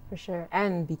doesn't. For sure.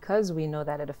 And because we know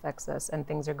that it affects us and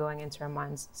things are going into our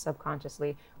minds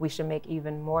subconsciously, we should make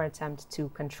even more attempt to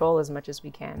control as much as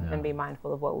we can and be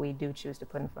mindful of what we do choose to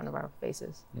put in front of our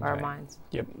faces, our minds.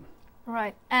 Yep.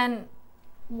 Right. And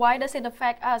why does it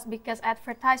affect us? Because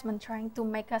advertisement trying to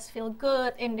make us feel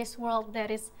good in this world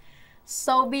that is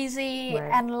so busy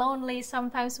and lonely.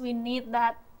 Sometimes we need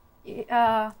that,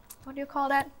 what do you call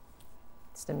that?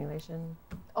 Stimulation.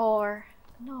 Or,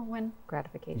 no, when?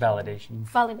 Gratification. Validation.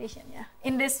 Validation, yeah.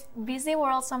 In this busy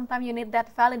world, sometimes you need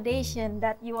that validation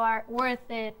that you are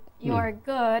worth it, you are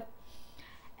good.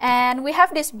 And we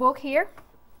have this book here.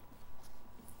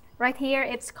 Right here,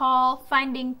 it's called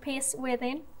Finding Peace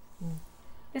Within.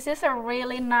 This is a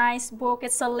really nice book.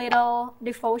 It's a little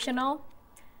devotional.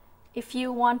 If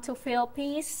you want to feel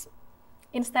peace,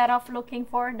 instead of looking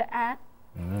for the ad,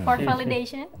 for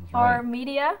validation, or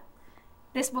media,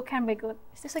 this book can be good.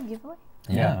 Is this a giveaway?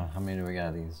 Yeah. How many do we got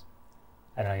of these?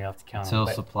 I don't know, you have to count Until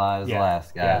them, supplies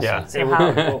last, guys. So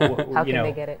how can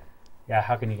they get it? Yeah,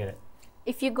 how can you get it?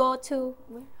 If you go to,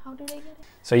 how do they get it?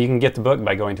 So you can get the book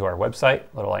by going to our website,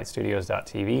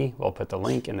 littlelightstudios.tv. We'll put the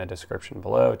link in the description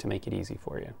below to make it easy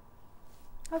for you.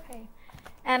 Okay.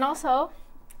 And also,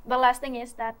 the last thing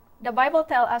is that the Bible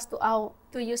tells us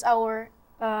to use our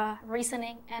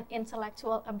reasoning and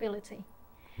intellectual ability.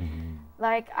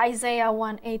 Like Isaiah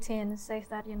 1:18 says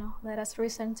that, let us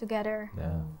reason together.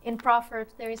 In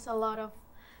Proverbs, there is a lot of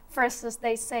verses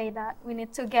they say that we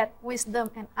need to get wisdom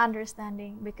and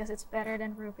understanding because it's better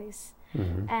than rubies.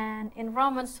 And in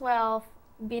Romans 12,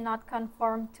 be not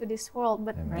conformed to this world,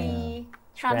 but Amen. be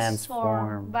Transformed.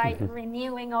 transformed by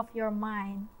renewing of your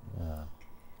mind. Yeah.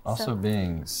 Also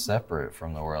being separate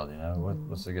from the world, you know.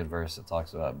 What's a good verse that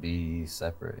talks about be ye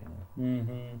separate, you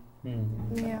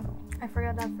know? Yeah, I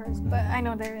forgot that verse, but I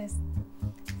know there is.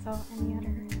 So any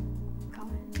other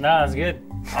comment? No, that's good.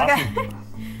 Awesome. Okay.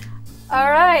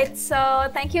 All right, so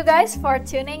thank you guys for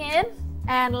tuning in,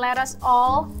 and let us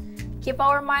all keep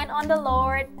our mind on the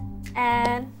Lord,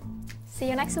 and see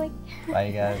you next week. Bye,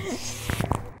 you guys.